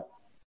got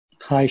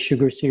high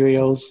sugar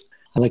cereals,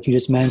 like you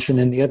just mentioned,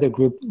 and the other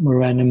group were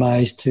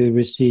randomized to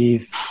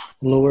receive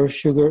lower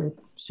sugar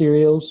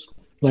cereals,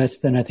 less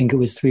than, I think it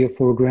was 3 or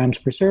 4 grams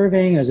per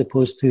serving, as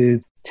opposed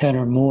to 10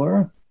 or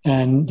more.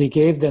 And they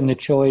gave them the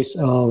choice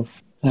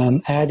of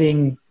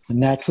adding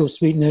natural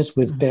sweetness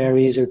with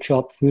berries or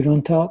chopped fruit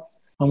on top.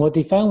 And what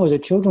they found was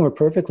that children were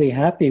perfectly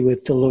happy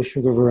with the low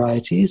sugar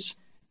varieties,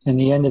 and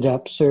they ended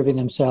up serving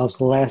themselves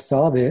less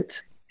of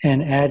it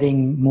and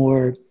adding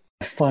more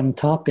fun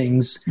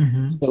toppings.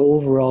 Mm-hmm. So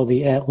overall,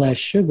 they ate less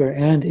sugar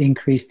and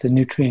increased the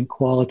nutrient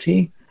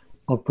quality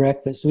of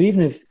breakfast. So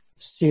even if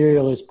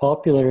cereal is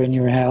popular in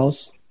your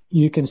house,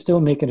 you can still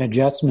make an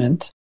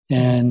adjustment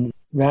and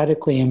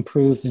radically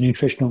improve the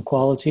nutritional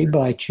quality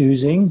by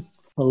choosing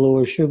a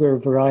lower sugar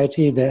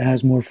variety that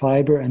has more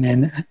fiber, and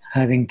then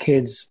having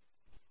kids,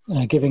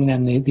 giving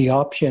them the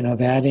option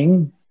of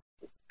adding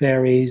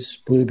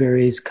berries,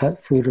 blueberries,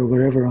 cut fruit, or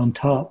whatever on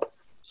top.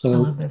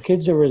 So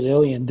kids are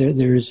resilient.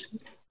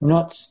 We're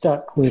not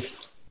stuck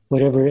with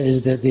whatever it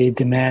is that they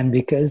demand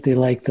because they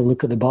like the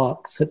look of the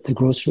box at the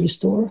grocery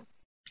store.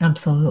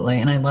 Absolutely.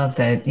 And I love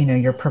that,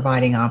 you're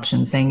providing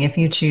options, saying if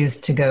you choose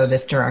to go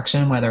this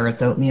direction, whether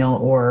it's oatmeal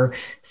or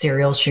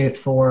cereal, shoot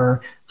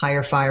for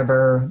higher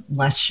fiber,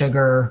 less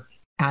sugar,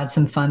 add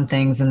some fun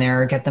things in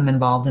there, get them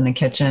involved in the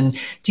kitchen.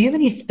 Do you have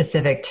any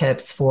specific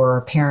tips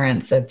for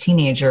parents of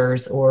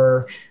teenagers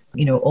or,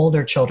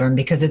 older children?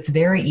 Because it's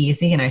very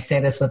easy, and I say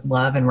this with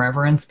love and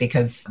reverence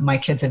because my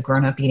kids have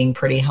grown up eating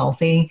pretty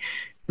healthy.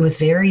 It was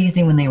very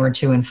easy when they were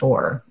 2 and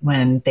 4,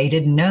 when they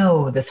didn't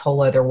know this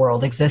whole other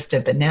world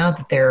existed. But now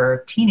that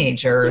they're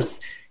teenagers,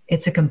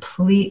 it's a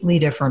completely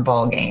different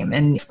ballgame.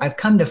 And I've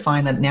come to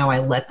find that now I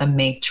let them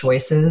make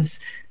choices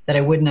that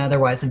I wouldn't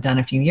otherwise have done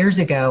a few years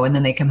ago. And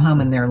then they come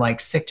home and they're like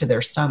sick to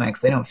their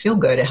stomachs. They don't feel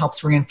good. It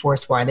helps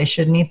reinforce why they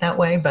shouldn't eat that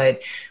way.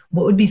 But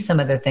what would be some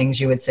of the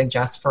things you would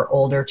suggest for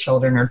older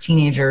children or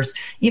teenagers,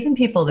 even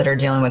people that are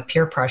dealing with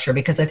peer pressure?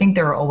 Because I think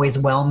there are always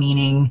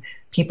well-meaning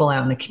people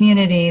out in the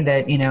community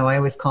that, I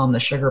always call them the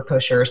sugar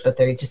pushers, but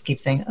they just keep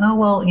saying, oh,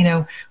 well,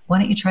 why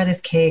don't you try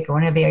this cake or why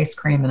don't you have the ice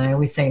cream? And I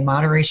always say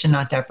moderation,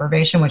 not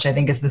deprivation, which I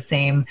think is the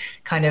same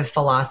kind of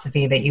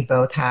philosophy that you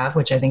both have,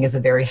 which I think is a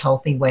very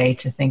healthy way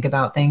to think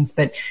about things.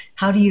 But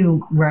how do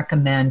you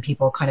recommend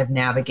people kind of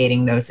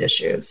navigating those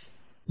issues?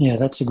 Yeah,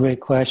 that's a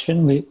great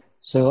question.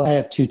 So I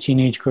have 2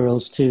 teenage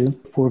girls too,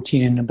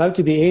 14 and about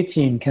to be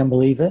 18. Can't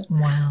believe it.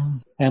 Wow.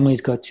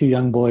 Emily's got 2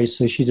 young boys,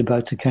 so she's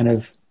about to kind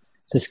of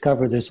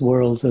discover this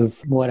world of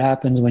what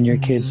happens when your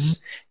kids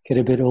get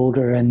a bit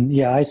older. And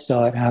yeah, I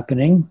saw it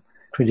happening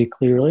pretty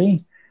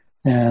clearly.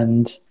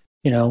 And,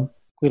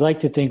 we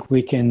like to think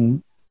we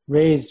can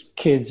raise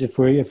kids if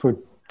we're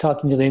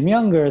talking to them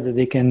younger, that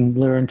they can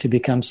learn to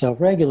become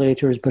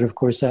self-regulators. But of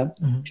course, that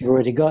if you've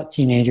already got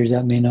teenagers,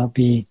 that may not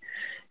be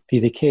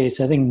the case.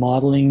 I think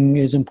modeling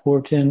is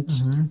important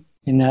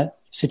in that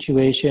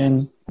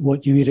situation.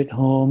 What you eat at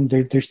home,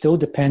 they're still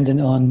dependent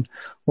on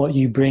what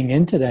you bring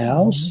into the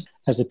house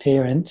as a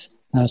parent.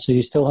 So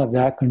you still have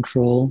that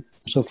control.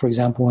 So for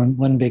example,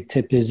 one big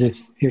tip is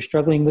if you're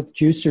struggling with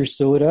juice or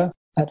soda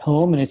at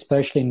home, and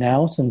especially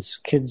now since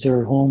kids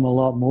are home a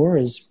lot more,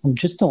 is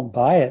just don't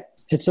buy it.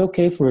 It's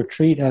okay for a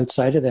treat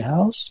outside of the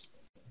house.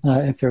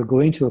 If they're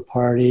going to a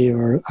party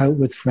or out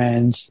with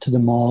friends to the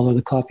mall or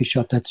the coffee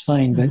shop, that's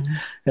fine. But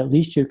at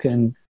least you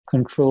can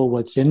control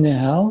what's in the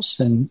house.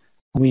 And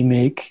we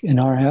make, in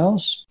our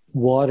house,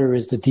 water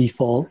is the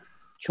default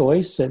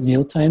choice at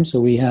mealtime. So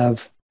we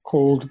have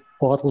cold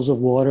bottles of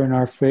water in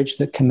our fridge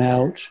that come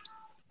out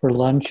for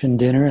lunch and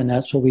dinner, and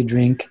that's what we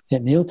drink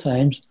at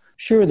mealtimes.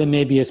 Sure, there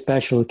may be a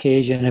special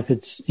occasion if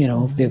it's,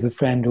 if they have a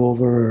friend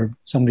over or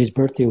somebody's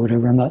birthday or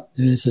whatever.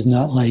 This is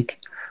not like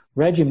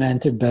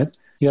regimented, but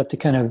you have to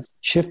kind of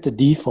shift the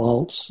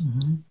defaults,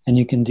 and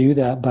you can do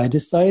that by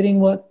deciding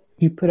what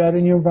you put out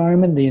in your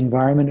environment, the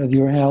environment of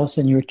your house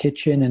and your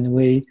kitchen, and the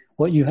way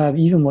what you have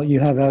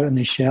out on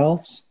the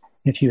shelves.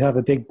 If you have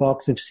a big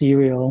box of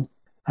cereal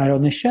out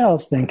on the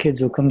shelves, then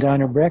kids will come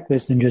down at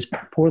breakfast and just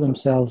pour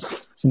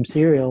themselves some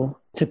cereal.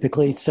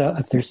 Typically,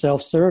 if they're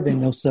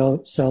self-serving, they'll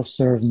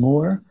self-serve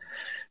more.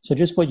 So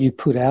just what you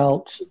put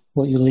out,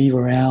 what you leave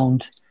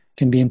around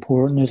can be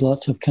important. There's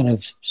lots of kind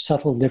of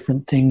subtle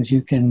different things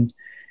you can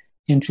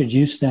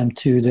introduce them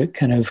to that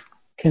kind of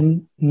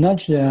can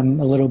nudge them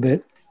a little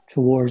bit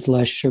towards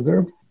less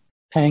sugar.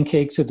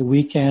 Pancakes at the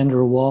weekend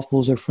or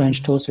waffles or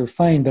French toast are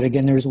fine, but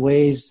again, there's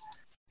ways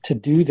to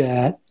do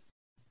that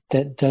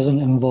doesn't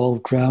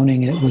involve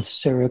drowning it with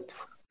syrup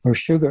or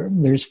sugar.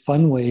 There's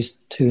fun ways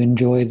to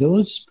enjoy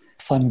those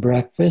fun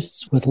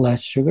breakfasts with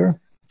less sugar.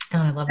 Oh,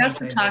 I love I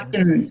also talk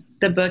in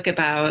the book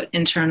about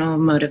internal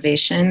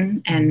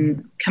motivation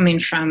and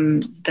coming from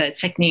the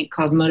technique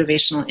called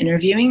motivational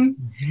interviewing.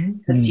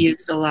 That's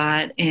used a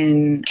lot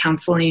in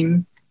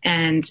counseling.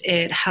 And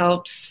it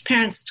helps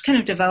parents kind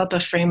of develop a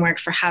framework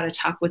for how to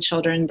talk with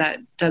children that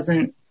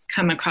doesn't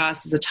come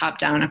across as a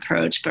top-down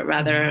approach, but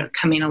rather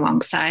coming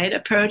alongside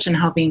approach and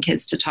helping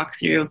kids to talk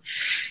through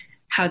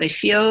how they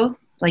feel,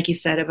 like you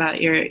said about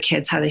your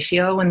kids, how they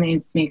feel when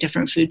they make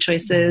different food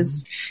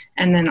choices,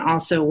 and then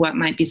also what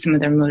might be some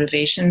of their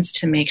motivations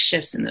to make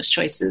shifts in those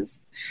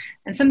choices.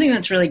 And something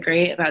that's really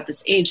great about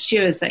this age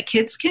too is that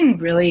kids can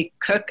really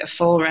cook a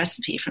full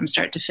recipe from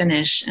start to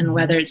finish. And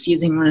whether it's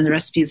using one of the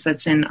recipes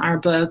that's in our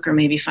book or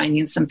maybe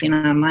finding something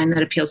online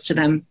that appeals to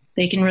them,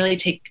 they can really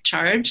take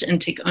charge and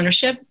take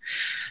ownership.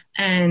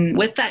 And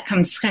with that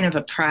comes kind of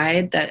a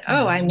pride that,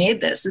 oh, I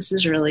made this. This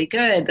is really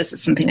good. This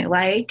is something I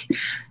like.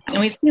 And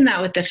we've seen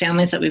that with the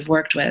families that we've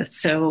worked with.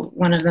 So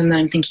one of them that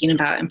I'm thinking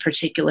about in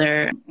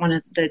particular, one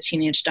of the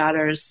teenage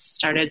daughters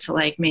started to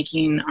like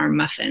making our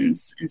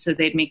muffins. And so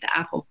they'd make the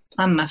apple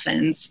plum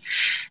muffins.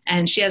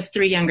 And she has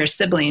 3 younger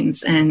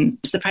siblings. And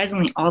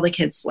surprisingly, all the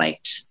kids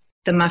liked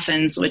the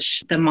muffins,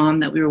 which the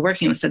mom that we were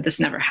working with said, this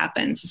never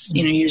happens.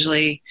 You know,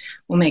 usually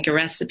we'll make a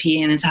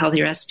recipe and it's a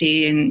healthy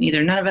recipe and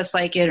either none of us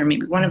like it or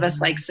maybe one of us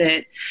likes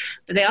it,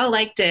 but they all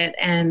liked it.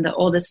 And the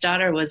oldest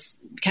daughter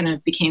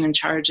became in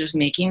charge of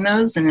making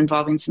those and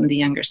involving some of the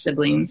younger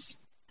siblings.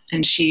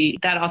 And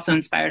that also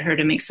inspired her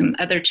to make some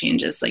other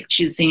changes, like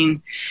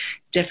choosing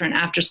different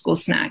after school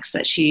snacks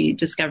that she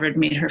discovered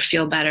made her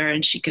feel better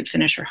and she could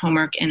finish her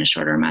homework in a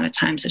shorter amount of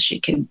time so she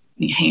could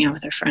hang out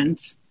with her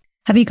friends.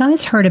 Have you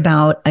guys heard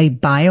about a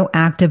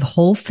bioactive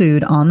whole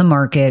food on the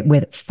market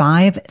with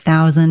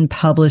 5,000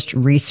 published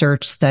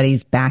research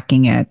studies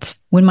backing it?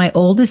 When my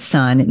oldest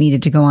son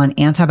needed to go on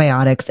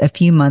antibiotics a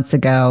few months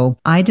ago,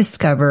 I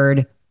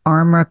discovered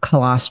Armra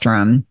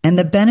colostrum, and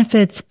the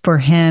benefits for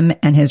him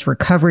and his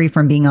recovery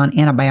from being on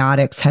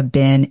antibiotics have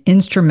been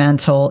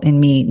instrumental in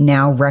me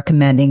now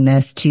recommending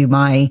this to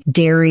my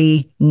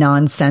dairy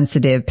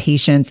non-sensitive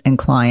patients and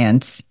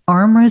clients.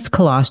 Armra's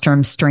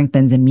colostrum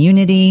strengthens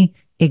immunity,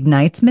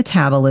 ignites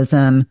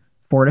metabolism,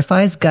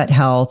 fortifies gut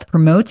health,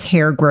 promotes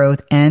hair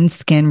growth and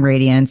skin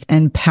radiance,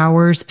 and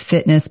powers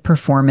fitness,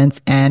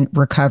 performance, and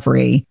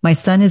recovery. My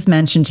son has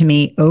mentioned to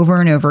me over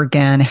and over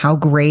again how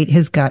great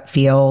his gut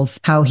feels,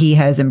 how he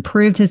has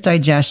improved his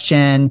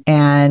digestion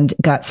and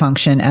gut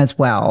function as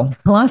well.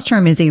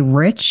 Colostrum is a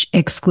rich,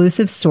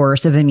 exclusive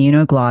source of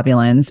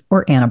immunoglobulins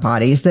or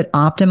antibodies that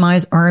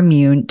optimize our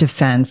immune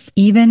defense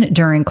even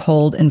during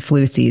cold and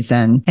flu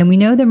season. And we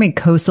know that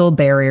mucosal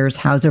barriers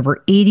house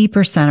over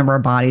 80% of our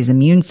body's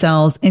immune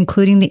cells,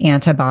 including the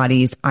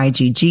antibodies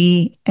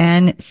IgG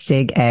and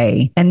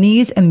Sig-A. And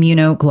these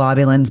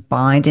immunoglobulins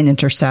bind and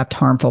intercept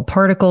harmful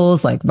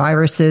particles like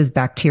viruses,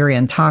 bacteria,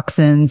 and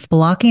toxins,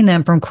 blocking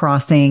them from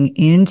crossing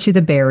into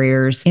the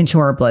barriers into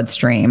our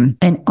bloodstream.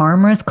 And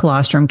Armra's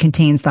colostrum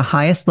contains the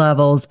highest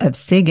levels of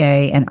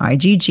Sig-A and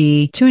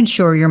IgG to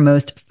ensure your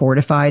most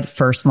fortified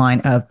first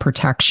line of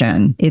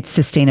protection. It's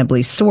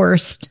sustainably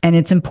sourced, and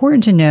it's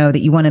important to know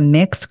that you want to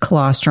mix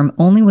colostrum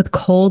only with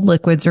cold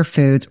liquids or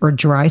foods or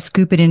dry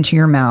scoop it into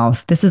your mouth.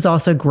 This is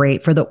also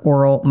great for the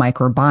oral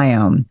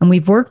microbiome. And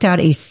we've worked out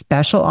a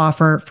special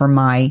offer for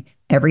my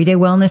Everyday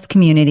Wellness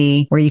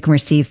community where you can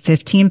receive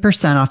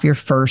 15% off your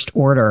first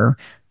order.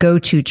 Go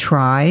to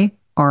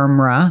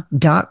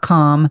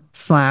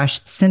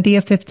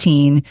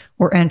tryarmra.com/Cynthia15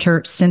 or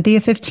enter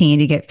Cynthia15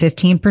 to get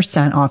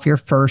 15% off your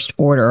first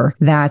order.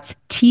 That's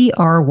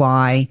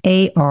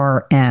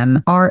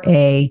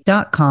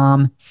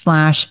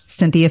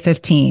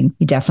tryarmra.com/Cynthia15.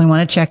 You definitely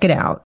want to check it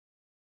out.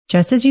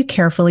 Just as you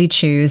carefully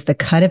choose the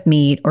cut of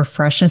meat or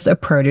freshness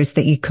of produce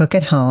that you cook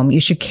at home, you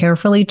should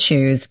carefully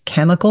choose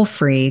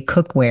chemical-free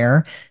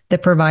cookware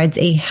that provides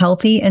a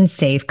healthy and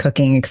safe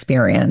cooking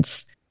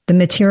experience. The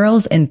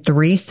materials in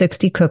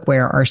 360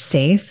 cookware are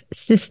safe,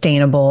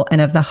 sustainable,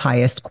 and of the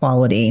highest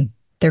quality.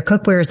 Their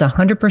cookware is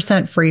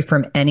 100% free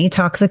from any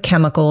toxic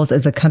chemicals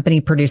as the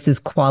company produces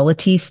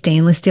quality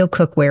stainless steel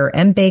cookware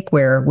and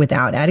bakeware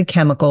without added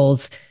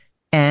chemicals,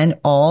 and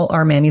all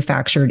are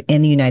manufactured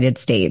in the United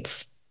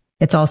States.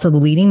 It's also the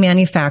leading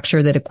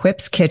manufacturer that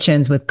equips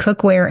kitchens with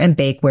cookware and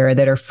bakeware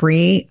that are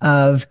free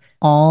of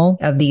all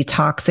of the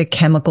toxic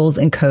chemicals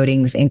and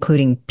coatings,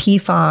 including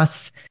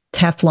PFAS,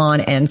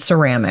 Teflon, and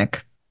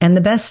ceramic. And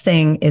the best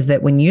thing is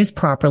that when used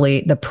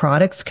properly, the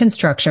product's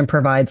construction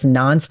provides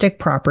non-stick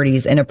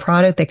properties in a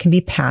product that can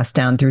be passed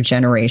down through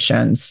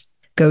generations.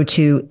 Go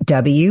to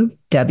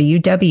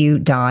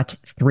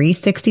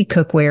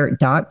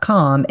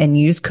www.360cookware.com and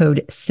use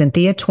code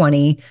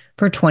Cynthia20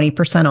 for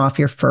 20% off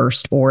your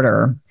first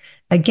order.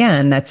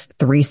 Again, that's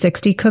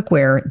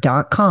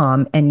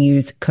 360cookware.com and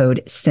use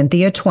code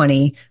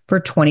Cynthia20 for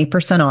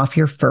 20% off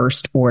your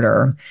first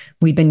order.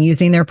 We've been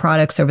using their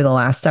products over the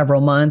last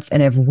several months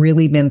and have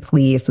really been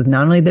pleased with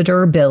not only the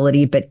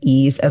durability, but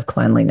ease of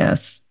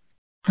cleanliness.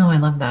 Oh, I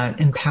love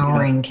that.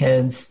 Empowering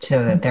kids to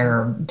that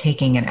they're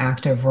taking an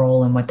active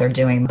role in what they're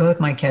doing. Both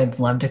my kids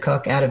love to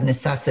cook out of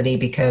necessity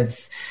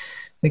because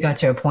we got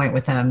to a point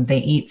with them. They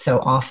eat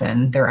so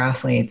often. They're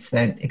athletes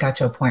that it got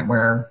to a point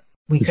where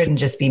we couldn't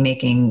just be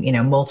making,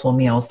 multiple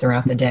meals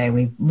throughout the day.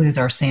 We lose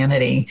our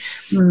sanity.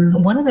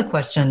 One of the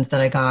questions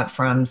that I got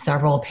from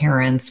several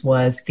parents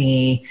was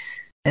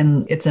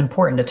and it's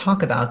important to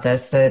talk about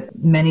this, that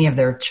many of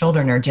their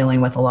children are dealing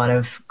with a lot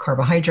of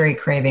carbohydrate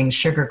cravings,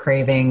 sugar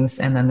cravings,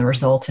 and then the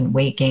resultant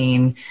weight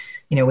gain.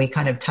 We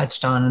kind of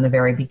touched on in the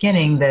very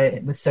beginning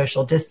that with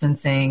social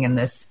distancing and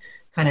this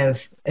kind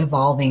of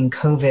evolving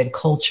COVID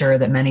culture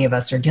that many of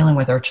us are dealing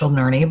with, our children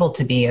aren't able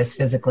to be as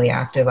physically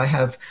active. I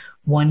have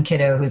one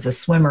kiddo who's a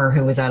swimmer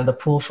who was out of the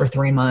pool for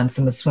 3 months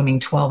and was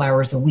swimming 12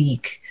 hours a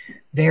week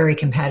very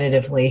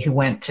competitively, who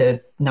went to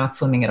not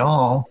swimming at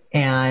all.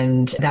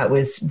 And that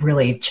was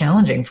really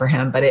challenging for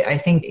him. But I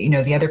think,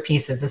 the other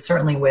piece is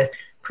certainly with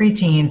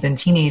preteens and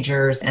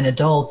teenagers and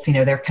adults,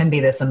 there can be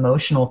this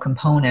emotional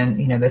component,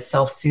 this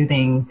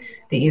self-soothing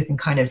that you can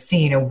kind of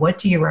see. What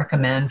do you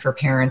recommend for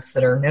parents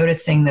that are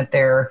noticing that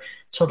their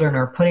children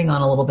are putting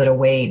on a little bit of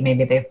weight?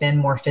 Maybe they've been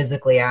more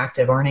physically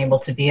active, aren't able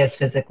to be as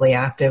physically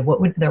active.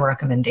 What would the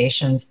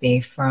recommendations be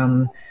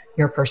from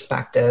your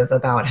perspective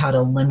about how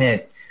to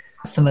limit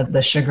some of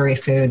the sugary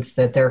foods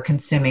that they're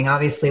consuming?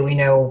 Obviously, we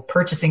know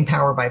purchasing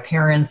power by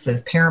parents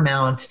is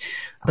paramount,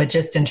 but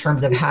just in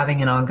terms of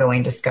having an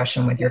ongoing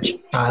discussion with your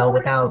child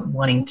without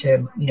wanting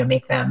to,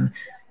 make them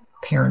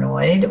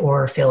paranoid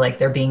or feel like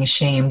they're being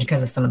shamed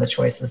because of some of the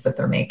choices that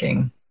they're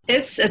making.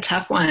 It's a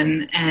tough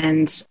one.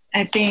 And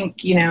I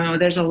think,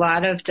 there's a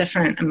lot of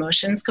different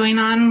emotions going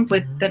on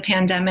with the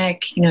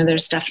pandemic.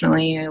 There's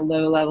definitely a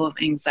low level of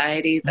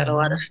anxiety that a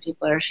lot of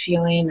people are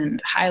feeling,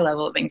 and high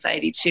level of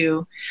anxiety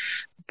too.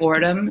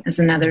 Boredom is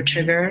another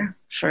trigger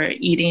for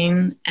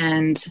eating.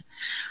 And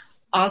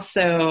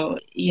also,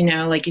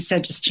 like you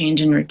said, just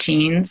change in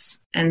routines.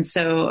 And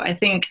so I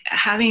think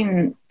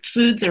having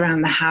foods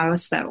around the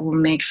house that will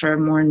make for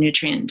more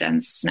nutrient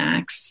dense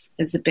snacks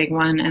is a big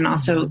one. And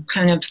also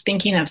kind of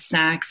thinking of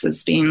snacks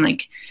as being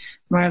like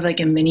more of like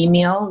a mini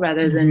meal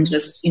rather than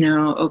just,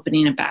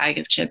 opening a bag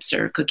of chips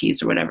or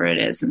cookies or whatever it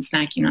is and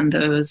snacking on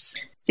those.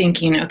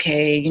 Thinking,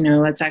 okay,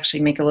 let's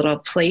actually make a little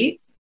plate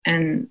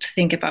and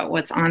think about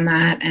what's on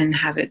that and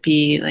have it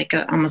be like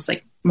almost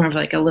like more of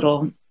like a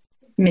little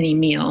mini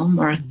meal,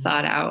 more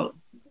thought out.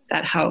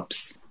 That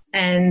helps.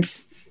 And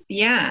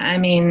yeah, I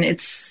mean,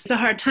 it's a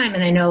hard time.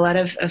 And I know a lot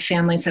of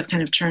families have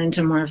kind of turned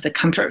to more of the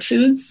comfort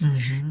foods,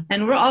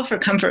 and we're all for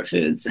comfort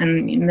foods.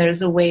 And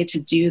there's a way to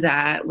do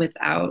that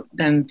without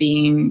them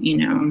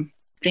being,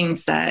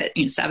 things that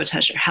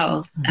sabotage your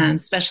health,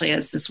 especially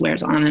as this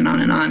wears on and on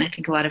and on. I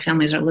think a lot of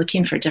families are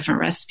looking for different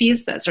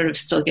recipes that sort of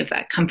still give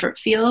that comfort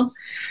feel,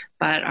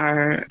 but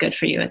are good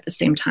for you at the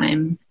same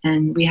time.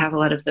 And we have a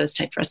lot of those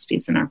type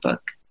recipes in our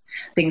book.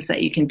 Things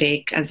that you can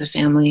bake as a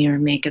family or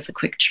make as a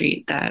quick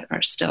treat that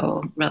are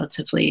still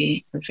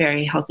relatively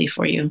very healthy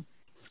for you.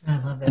 I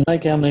love it. And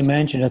like Emily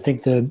mentioned, I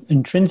think the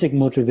intrinsic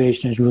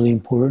motivation is really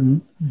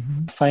important.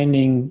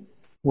 Finding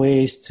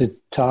ways to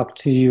talk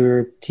to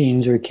your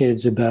teens or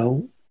kids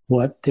about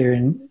what their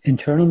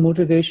internal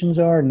motivations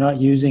are, not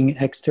using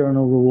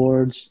external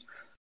rewards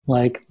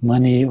like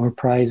money or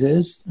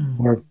prizes,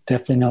 or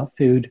definitely not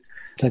food.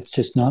 That's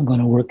just not going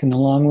to work in the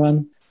long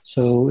run.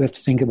 So we have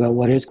to think about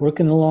what is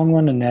working in the long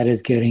run, and that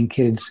is getting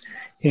kids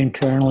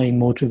internally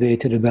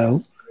motivated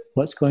about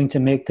what's going to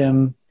make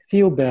them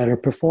feel better,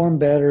 perform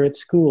better at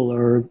school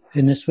or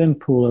in the swim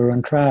pool or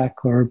on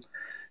track, or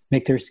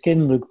make their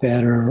skin look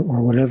better,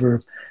 or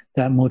whatever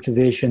that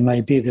motivation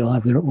might be. They'll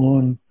have their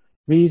own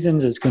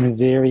reasons. It's going to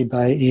vary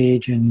by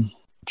age and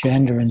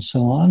gender and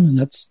so on, and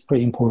that's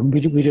pretty important.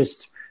 We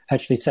just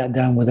actually sat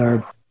down with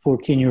our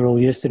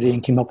 14-year-old yesterday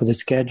and came up with a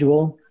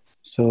schedule.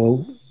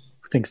 So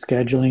I think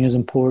scheduling is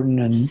important,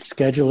 and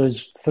schedule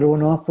is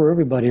thrown off for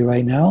everybody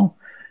right now.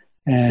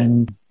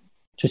 And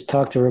just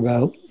talk to her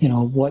about,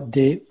 what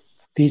day,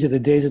 these are the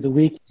days of the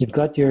week. You've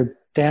got your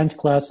dance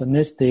class on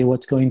this day.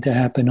 What's going to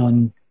happen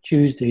on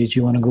Tuesdays? Do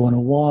you want to go on a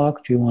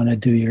walk? Do you want to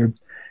do your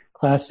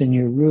class in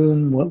your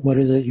room? What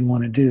is it you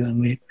want to do? And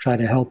we try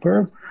to help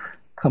her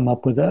come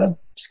up with a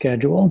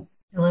schedule.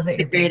 I love that. It's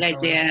a great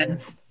idea.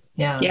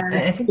 Yeah.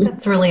 I think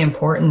that's really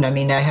important. I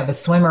mean, I have a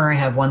swimmer. I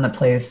have one that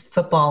plays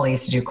football. I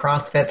used to do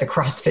CrossFit. The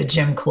CrossFit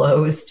gym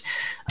closed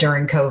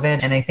during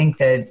COVID. And I think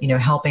that,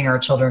 helping our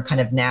children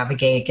kind of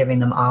navigate, giving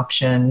them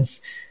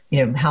options,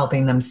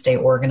 helping them stay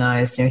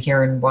organized.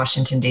 Here in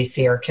Washington,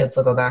 D.C., our kids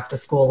will go back to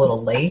school a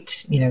little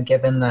late,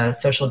 given the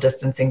social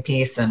distancing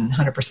piece and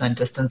 100%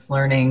 distance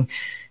learning.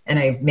 And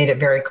I made it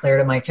very clear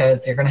to my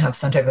kids, you're going to have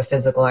some type of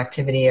physical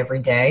activity every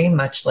day,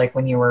 much like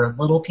when you were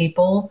little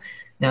people.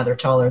 Now they're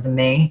taller than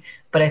me.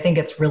 But I think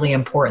it's really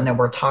important that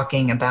we're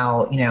talking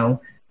about,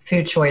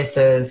 food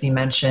choices. You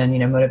mentioned,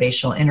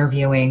 motivational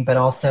interviewing, but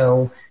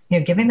also,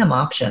 giving them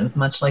options,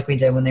 much like we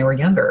did when they were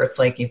younger. It's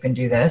like, you can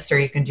do this or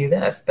you can do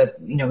this, but,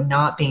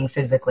 not being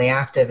physically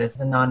active is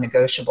a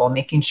non-negotiable,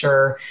 making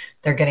sure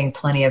they're getting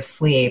plenty of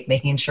sleep,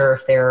 making sure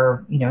if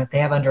they're, if they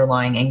have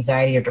underlying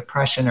anxiety or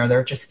depression, or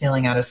they're just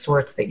feeling out of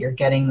sorts, that you're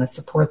getting the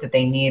support that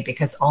they need,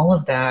 because all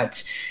of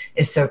that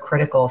is so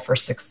critical for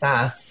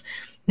success.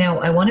 Now,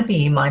 I want to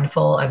be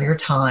mindful of your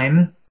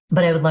time,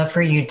 but I would love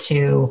for you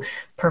to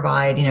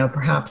provide,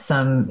 perhaps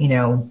some,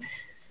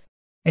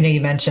 I know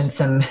you mentioned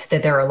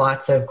that there are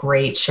lots of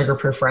great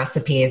sugar-proof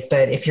recipes,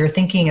 but if you're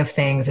thinking of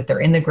things, if they're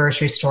in the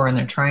grocery store and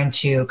they're trying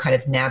to kind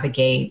of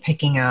navigate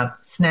picking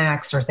up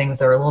snacks or things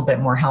that are a little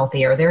bit more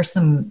healthy, are there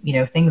some,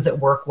 things that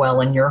work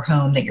well in your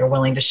home that you're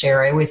willing to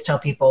share? I always tell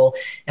people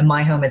in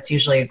my home, it's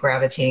usually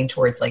gravitating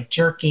towards like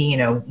jerky,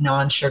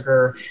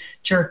 non-sugar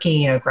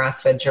jerky,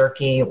 grass-fed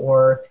jerky,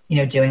 or,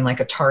 doing like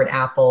a tart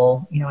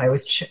apple. I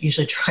always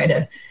usually try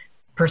to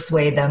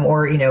persuade them,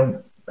 or,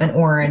 an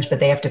orange,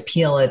 but they have to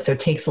peel it. So it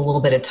takes a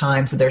little bit of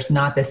time. So there's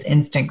not this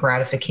instant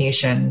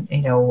gratification,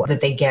 that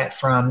they get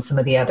from some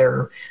of the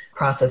other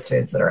processed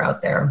foods that are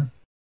out there.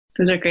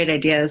 Those are great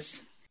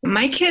ideas.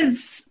 My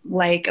kids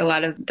like a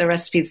lot of the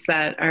recipes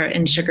that are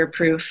in sugar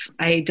proof.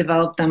 I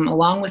developed them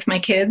along with my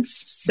kids.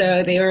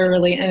 So they were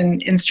really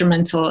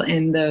instrumental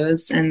in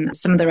those. And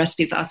some of the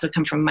recipes also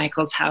come from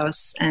Michael's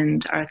house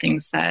and are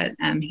things that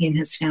he and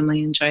his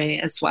family enjoy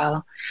as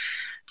well.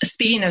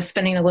 Speaking of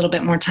spending a little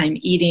bit more time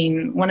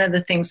eating, one of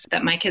the things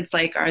that my kids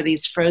like are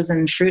these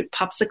frozen fruit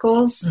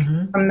popsicles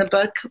from the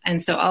book.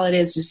 And so all it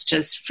is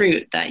just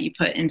fruit that you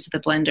put into the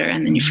blender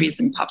and then you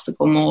freeze in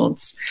popsicle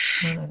molds.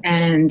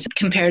 And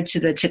compared to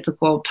the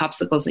typical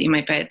popsicles that you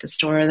might buy at the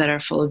store that are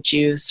full of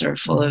juice or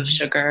full of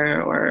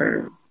sugar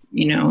or,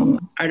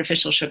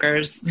 artificial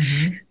sugars,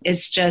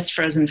 it's just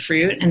frozen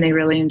fruit, and they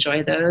really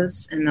enjoy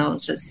those. And they'll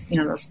just,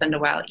 they'll spend a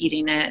while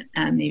eating it,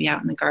 maybe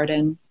out in the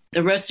garden.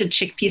 The roasted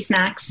chickpea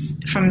snacks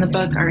from the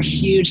book are a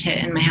huge hit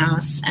in my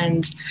house.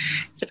 And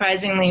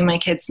surprisingly, my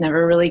kids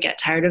never really get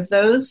tired of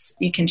those.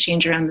 You can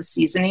change around the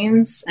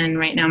seasonings. And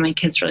right now my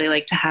kids really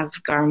like to have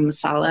garam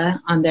masala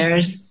on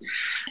theirs.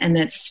 And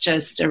it's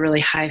just a really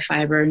high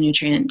fiber,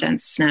 nutrient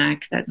dense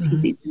snack that's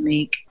easy to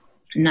make.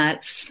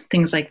 Nuts,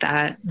 things like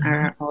that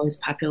are always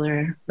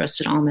popular.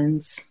 Roasted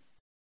almonds.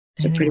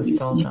 So pretty easy.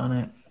 Salt on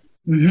it.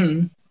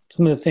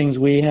 Some of the things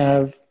we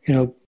have,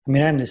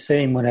 I'm the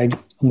same. When I'm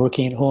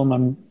working at home,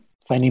 I'm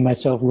finding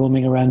myself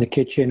roaming around the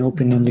kitchen,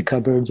 opening the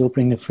cupboards,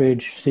 opening the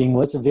fridge, seeing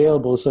what's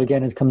available. So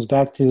again, it comes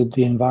back to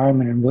the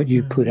environment and what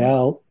you put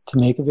out to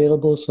make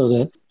available, so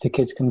that the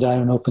kids come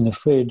down and open the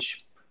fridge.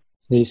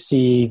 They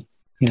see,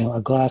 a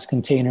glass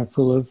container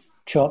full of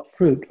chopped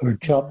fruit or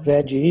chopped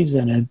veggies,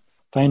 and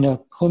find a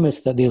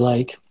hummus that they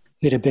like.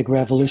 We had a big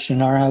revolution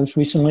in our house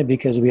recently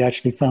because we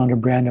actually found a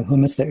brand of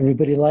hummus that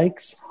everybody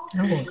likes.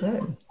 Oh, well,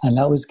 good. And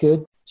that was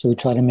good. So we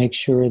try to make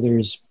sure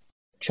there's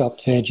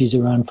chopped veggies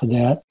around for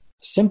that.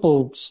 A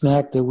simple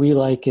snack that we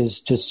like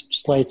is just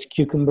sliced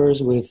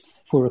cucumbers with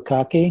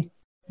furikake.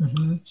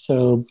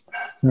 So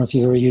I don't know if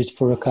you've ever used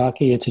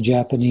furikake. It's a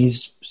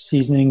Japanese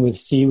seasoning with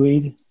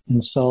seaweed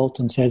and salt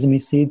and sesame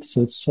seeds.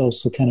 So it's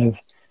also kind of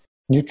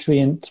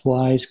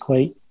nutrient-wise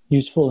quite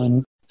useful.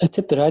 And a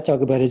tip that I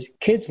talk about is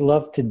kids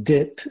love to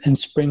dip and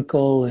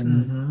sprinkle,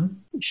 and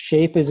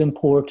shape is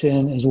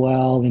important as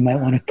well. They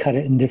might want to cut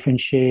it in different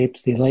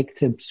shapes. They like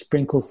to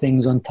sprinkle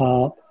things on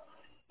top.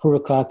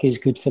 Furikake is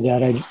good for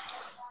that.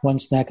 One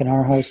snack in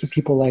our house that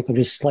people like will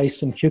just slice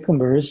some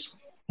cucumbers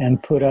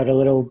and put out a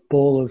little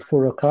bowl of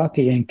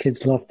furikake, and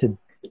kids love to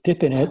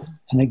dip in it,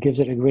 and it gives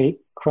it a great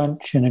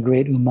crunch and a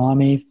great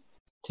umami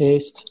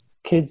taste.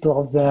 Kids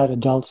love that.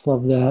 Adults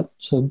love that.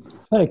 So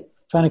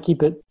trying to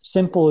keep it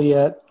simple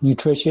yet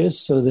nutritious,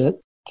 so that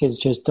kids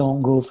just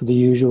don't go for the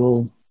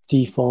usual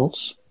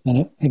defaults.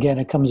 And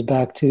it comes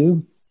back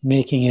to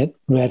making it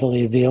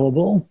readily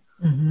available.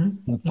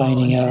 And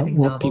finding out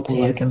what people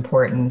like. Is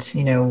important.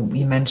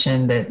 You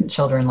mentioned that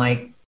children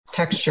like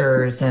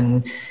textures,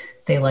 and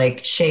they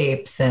like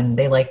shapes, and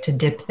they like to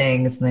dip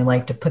things, and they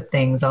like to put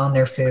things on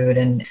their food.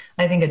 And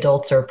I think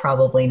adults are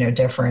probably no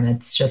different.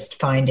 It's just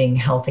finding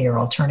healthier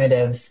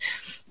alternatives.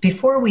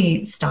 Before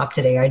we stop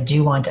today, I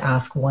do want to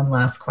ask one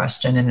last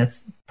question, and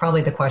it's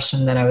probably the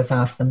question that I was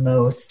asked the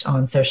most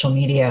on social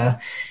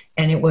media.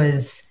 And it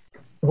was,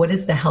 what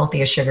is the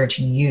healthiest sugar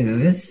to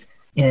use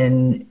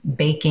in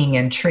baking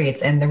and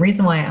treats? And the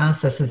reason why I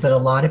ask this is that a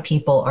lot of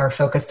people are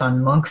focused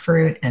on monk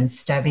fruit and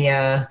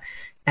stevia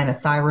and a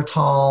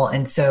thyrotol.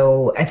 And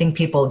so I think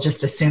people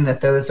just assume that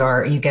those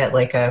you get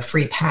like a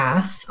free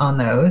pass on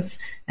those.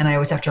 And I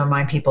always have to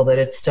remind people that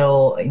it's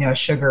still, a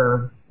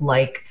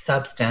sugar-like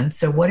substance.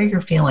 So what are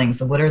your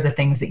feelings? What are the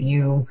things that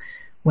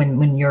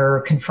when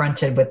you're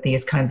confronted with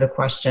these kinds of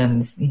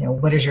questions,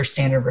 what is your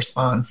standard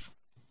response?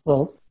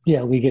 Well,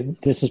 yeah,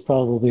 this is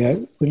probably,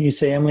 wouldn't you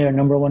say, Emily, our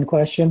number one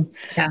question?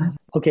 Yeah.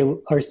 Okay,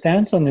 our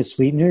stance on the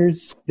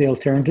sweeteners, the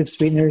alternative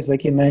sweeteners,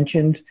 like you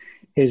mentioned,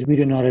 is we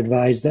do not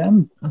advise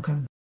them. Okay.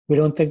 We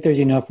don't think there's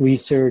enough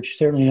research,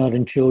 certainly not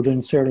in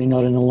children, certainly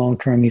not in the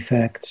long-term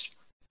effects.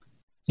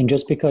 And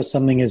just because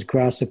something is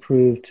GRAS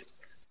approved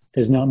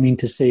does not mean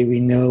to say we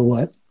know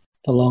what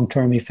the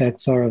long-term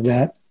effects are of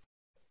that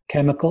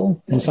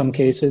chemical. In some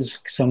cases,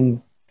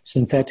 some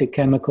synthetic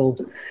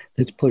chemical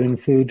that's put in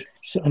food.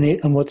 So,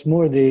 and what's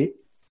more, they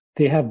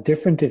have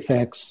different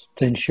effects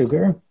than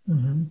sugar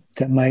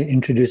that might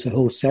introduce a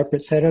whole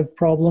separate set of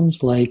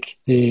problems, like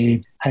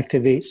they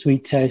activate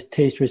sweet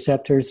taste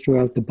receptors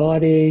throughout the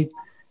body.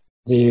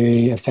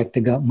 They affect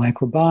the gut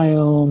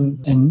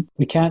microbiome, and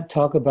we can't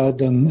talk about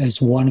them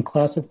as one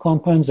class of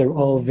compounds. They're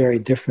all very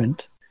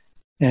different.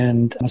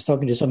 And I was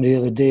talking to somebody the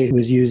other day who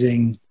was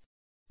using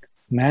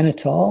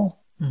mannitol,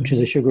 which is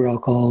a sugar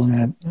alcohol,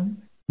 and I'm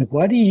like,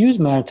 why do you use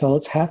mannitol?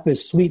 It's half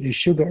as sweet as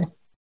sugar.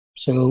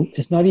 So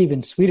it's not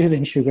even sweeter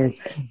than sugar.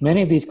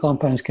 Many of these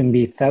compounds can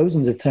be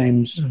thousands of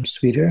times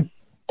sweeter,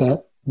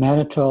 but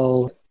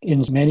mannitol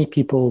in many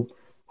people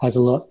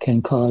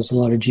can cause a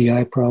lot of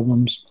GI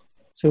problems.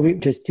 So we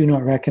just do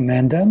not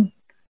recommend them.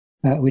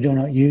 We do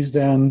not use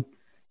them.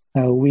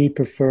 We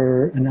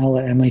prefer, and I'll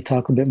let Emily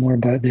talk a bit more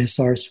about this,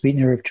 our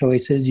sweetener of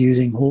choice is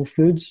using whole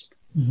foods,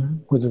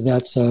 whether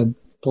that's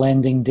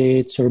blending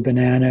dates or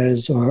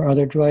bananas or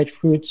other dried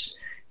fruits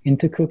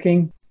into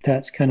cooking.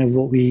 That's kind of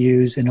what we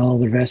use in all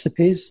the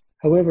recipes.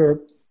 However,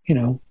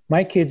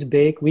 my kids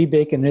bake, we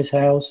bake in this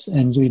house,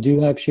 and we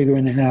do have sugar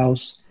in the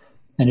house,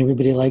 and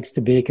everybody likes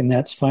to bake, and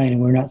that's fine.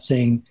 And we're not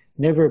saying,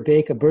 never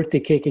bake a birthday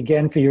cake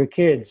again for your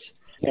kids.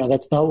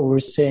 That's not what we're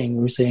saying.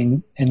 We're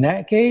saying, in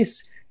that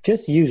case,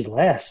 just use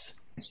less.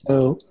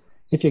 So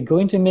if you're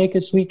going to make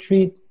a sweet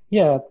treat,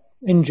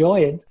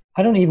 enjoy it.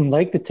 I don't even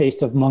like the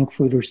taste of monk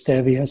fruit or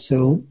stevia.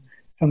 So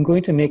if I'm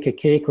going to make a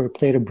cake or a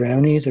plate of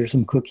brownies or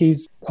some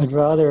cookies, I'd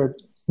rather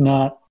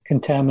not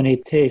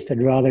contaminate taste.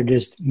 I'd rather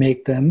just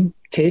make them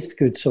taste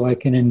good so I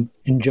can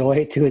enjoy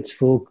it to its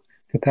full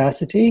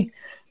capacity.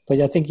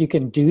 But I think you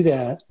can do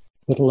that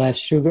with less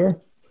sugar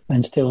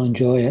and still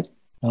enjoy it.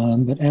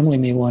 But Emily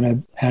may want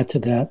to add to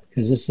that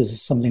because this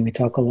is something we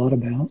talk a lot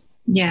about.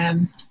 Yeah,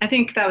 I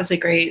think that was a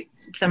great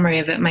summary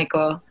of it,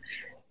 Michael.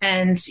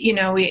 And,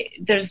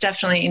 there's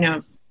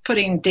definitely,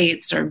 putting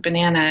dates or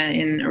banana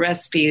in a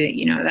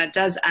recipe, that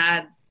does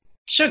add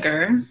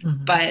sugar,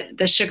 but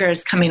the sugar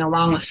is coming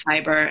along with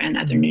fiber and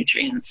other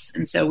nutrients.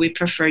 And so we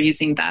prefer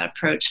using that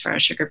approach for our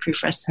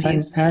sugar-proof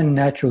recipes. And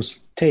natural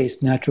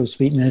taste, natural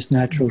sweetness,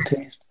 natural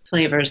taste.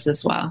 Flavors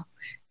as well.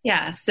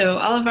 Yeah, so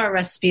all of our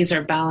recipes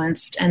are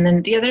balanced. And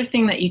then the other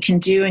thing that you can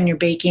do in your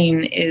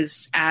baking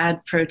is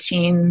add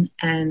protein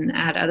and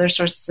add other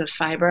sources of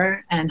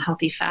fiber and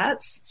healthy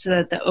fats so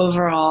that the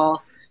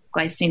overall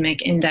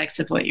glycemic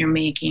index of what you're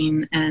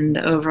making and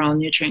the overall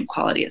nutrient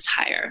quality is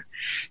higher.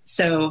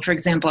 So, for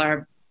example,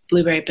 our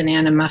blueberry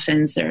banana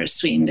muffins, they're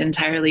sweetened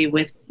entirely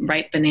with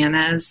ripe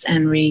bananas,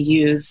 and we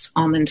use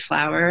almond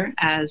flour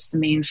as the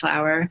main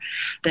flour.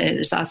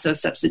 There's also a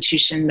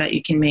substitution that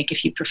you can make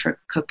if you prefer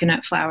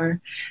coconut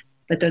flour,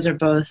 but those are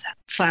both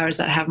flours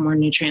that have more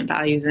nutrient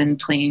value than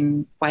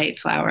plain white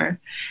flour.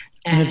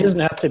 And it doesn't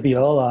have to be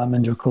all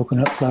almond or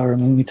coconut flour. I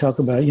mean, we talk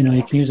about, you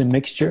can use a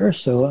mixture.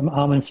 So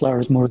almond flour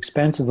is more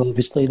expensive,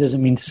 obviously. It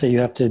doesn't mean to say you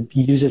have to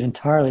use it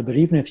entirely, but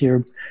even if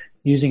you're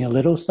using a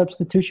little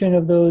substitution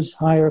of those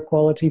higher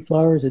quality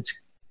flours, it's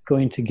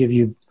going to give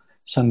you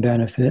some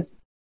benefit.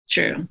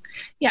 True.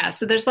 Yeah.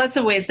 So there's lots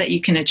of ways that you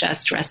can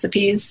adjust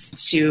recipes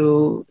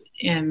to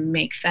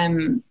make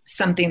them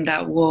something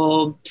that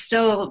will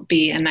still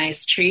be a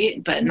nice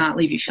treat, but not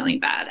leave you feeling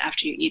bad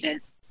after you eat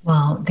it.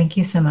 Well, thank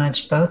you so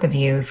much, both of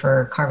you,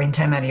 for carving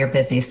time out of your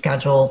busy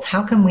schedules.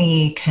 How can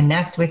we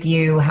connect with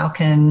you? How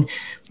can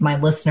my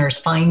listeners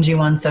find you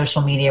on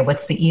social media?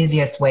 What's the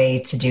easiest way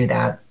to do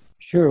that?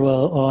 Sure.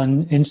 Well,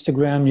 on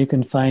Instagram, you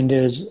can find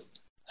us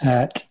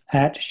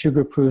at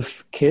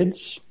Sugarproof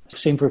Kids.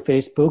 Same for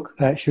Facebook,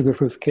 at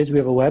Sugarproof Kids. We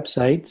have a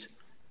website,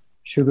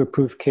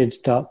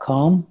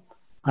 sugarproofkids.com.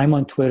 I'm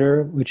on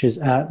Twitter, which is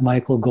at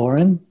Michael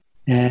Goran.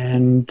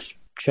 And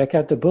check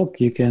out the book.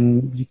 You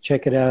can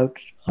check it out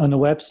on the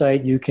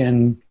website. You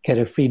can get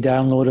a free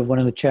download of one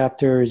of the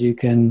chapters. We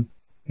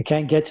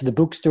can't get to the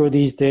bookstore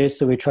these days,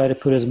 so we try to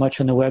put as much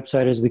on the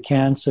website as we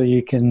can, so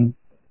you can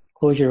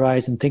close your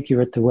eyes and think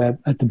you're at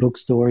the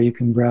bookstore. You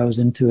can browse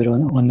into it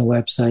on the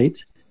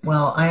website.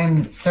 Well,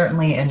 I'm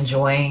certainly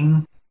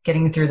enjoying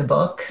getting through the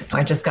book.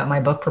 I just got my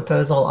book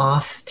proposal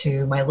off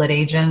to my lit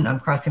agent. I'm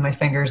crossing my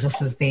fingers.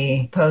 This is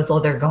the proposal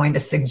they're going to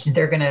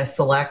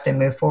select and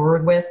move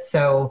forward with.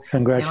 So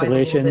congratulations. Now I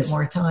have a little bit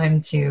more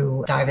time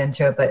to dive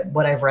into it. But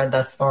what I've read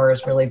thus far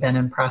has really been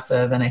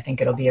impressive. And I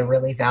think it'll be a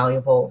really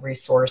valuable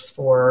resource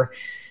for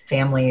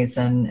families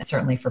and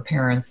certainly for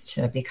parents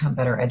to become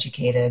better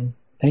educated.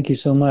 Thank you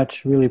so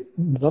much. Really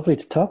lovely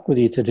to talk with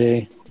you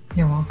today.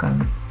 You're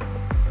welcome.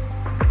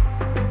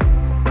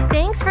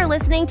 Thanks for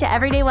listening to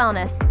Everyday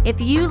Wellness. If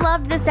you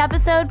loved this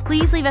episode,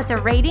 please leave us a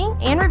rating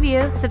and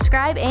review,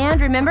 subscribe, and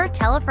remember,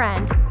 tell a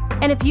friend.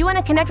 And if you want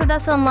to connect with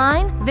us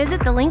online,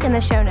 visit the link in the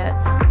show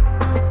notes.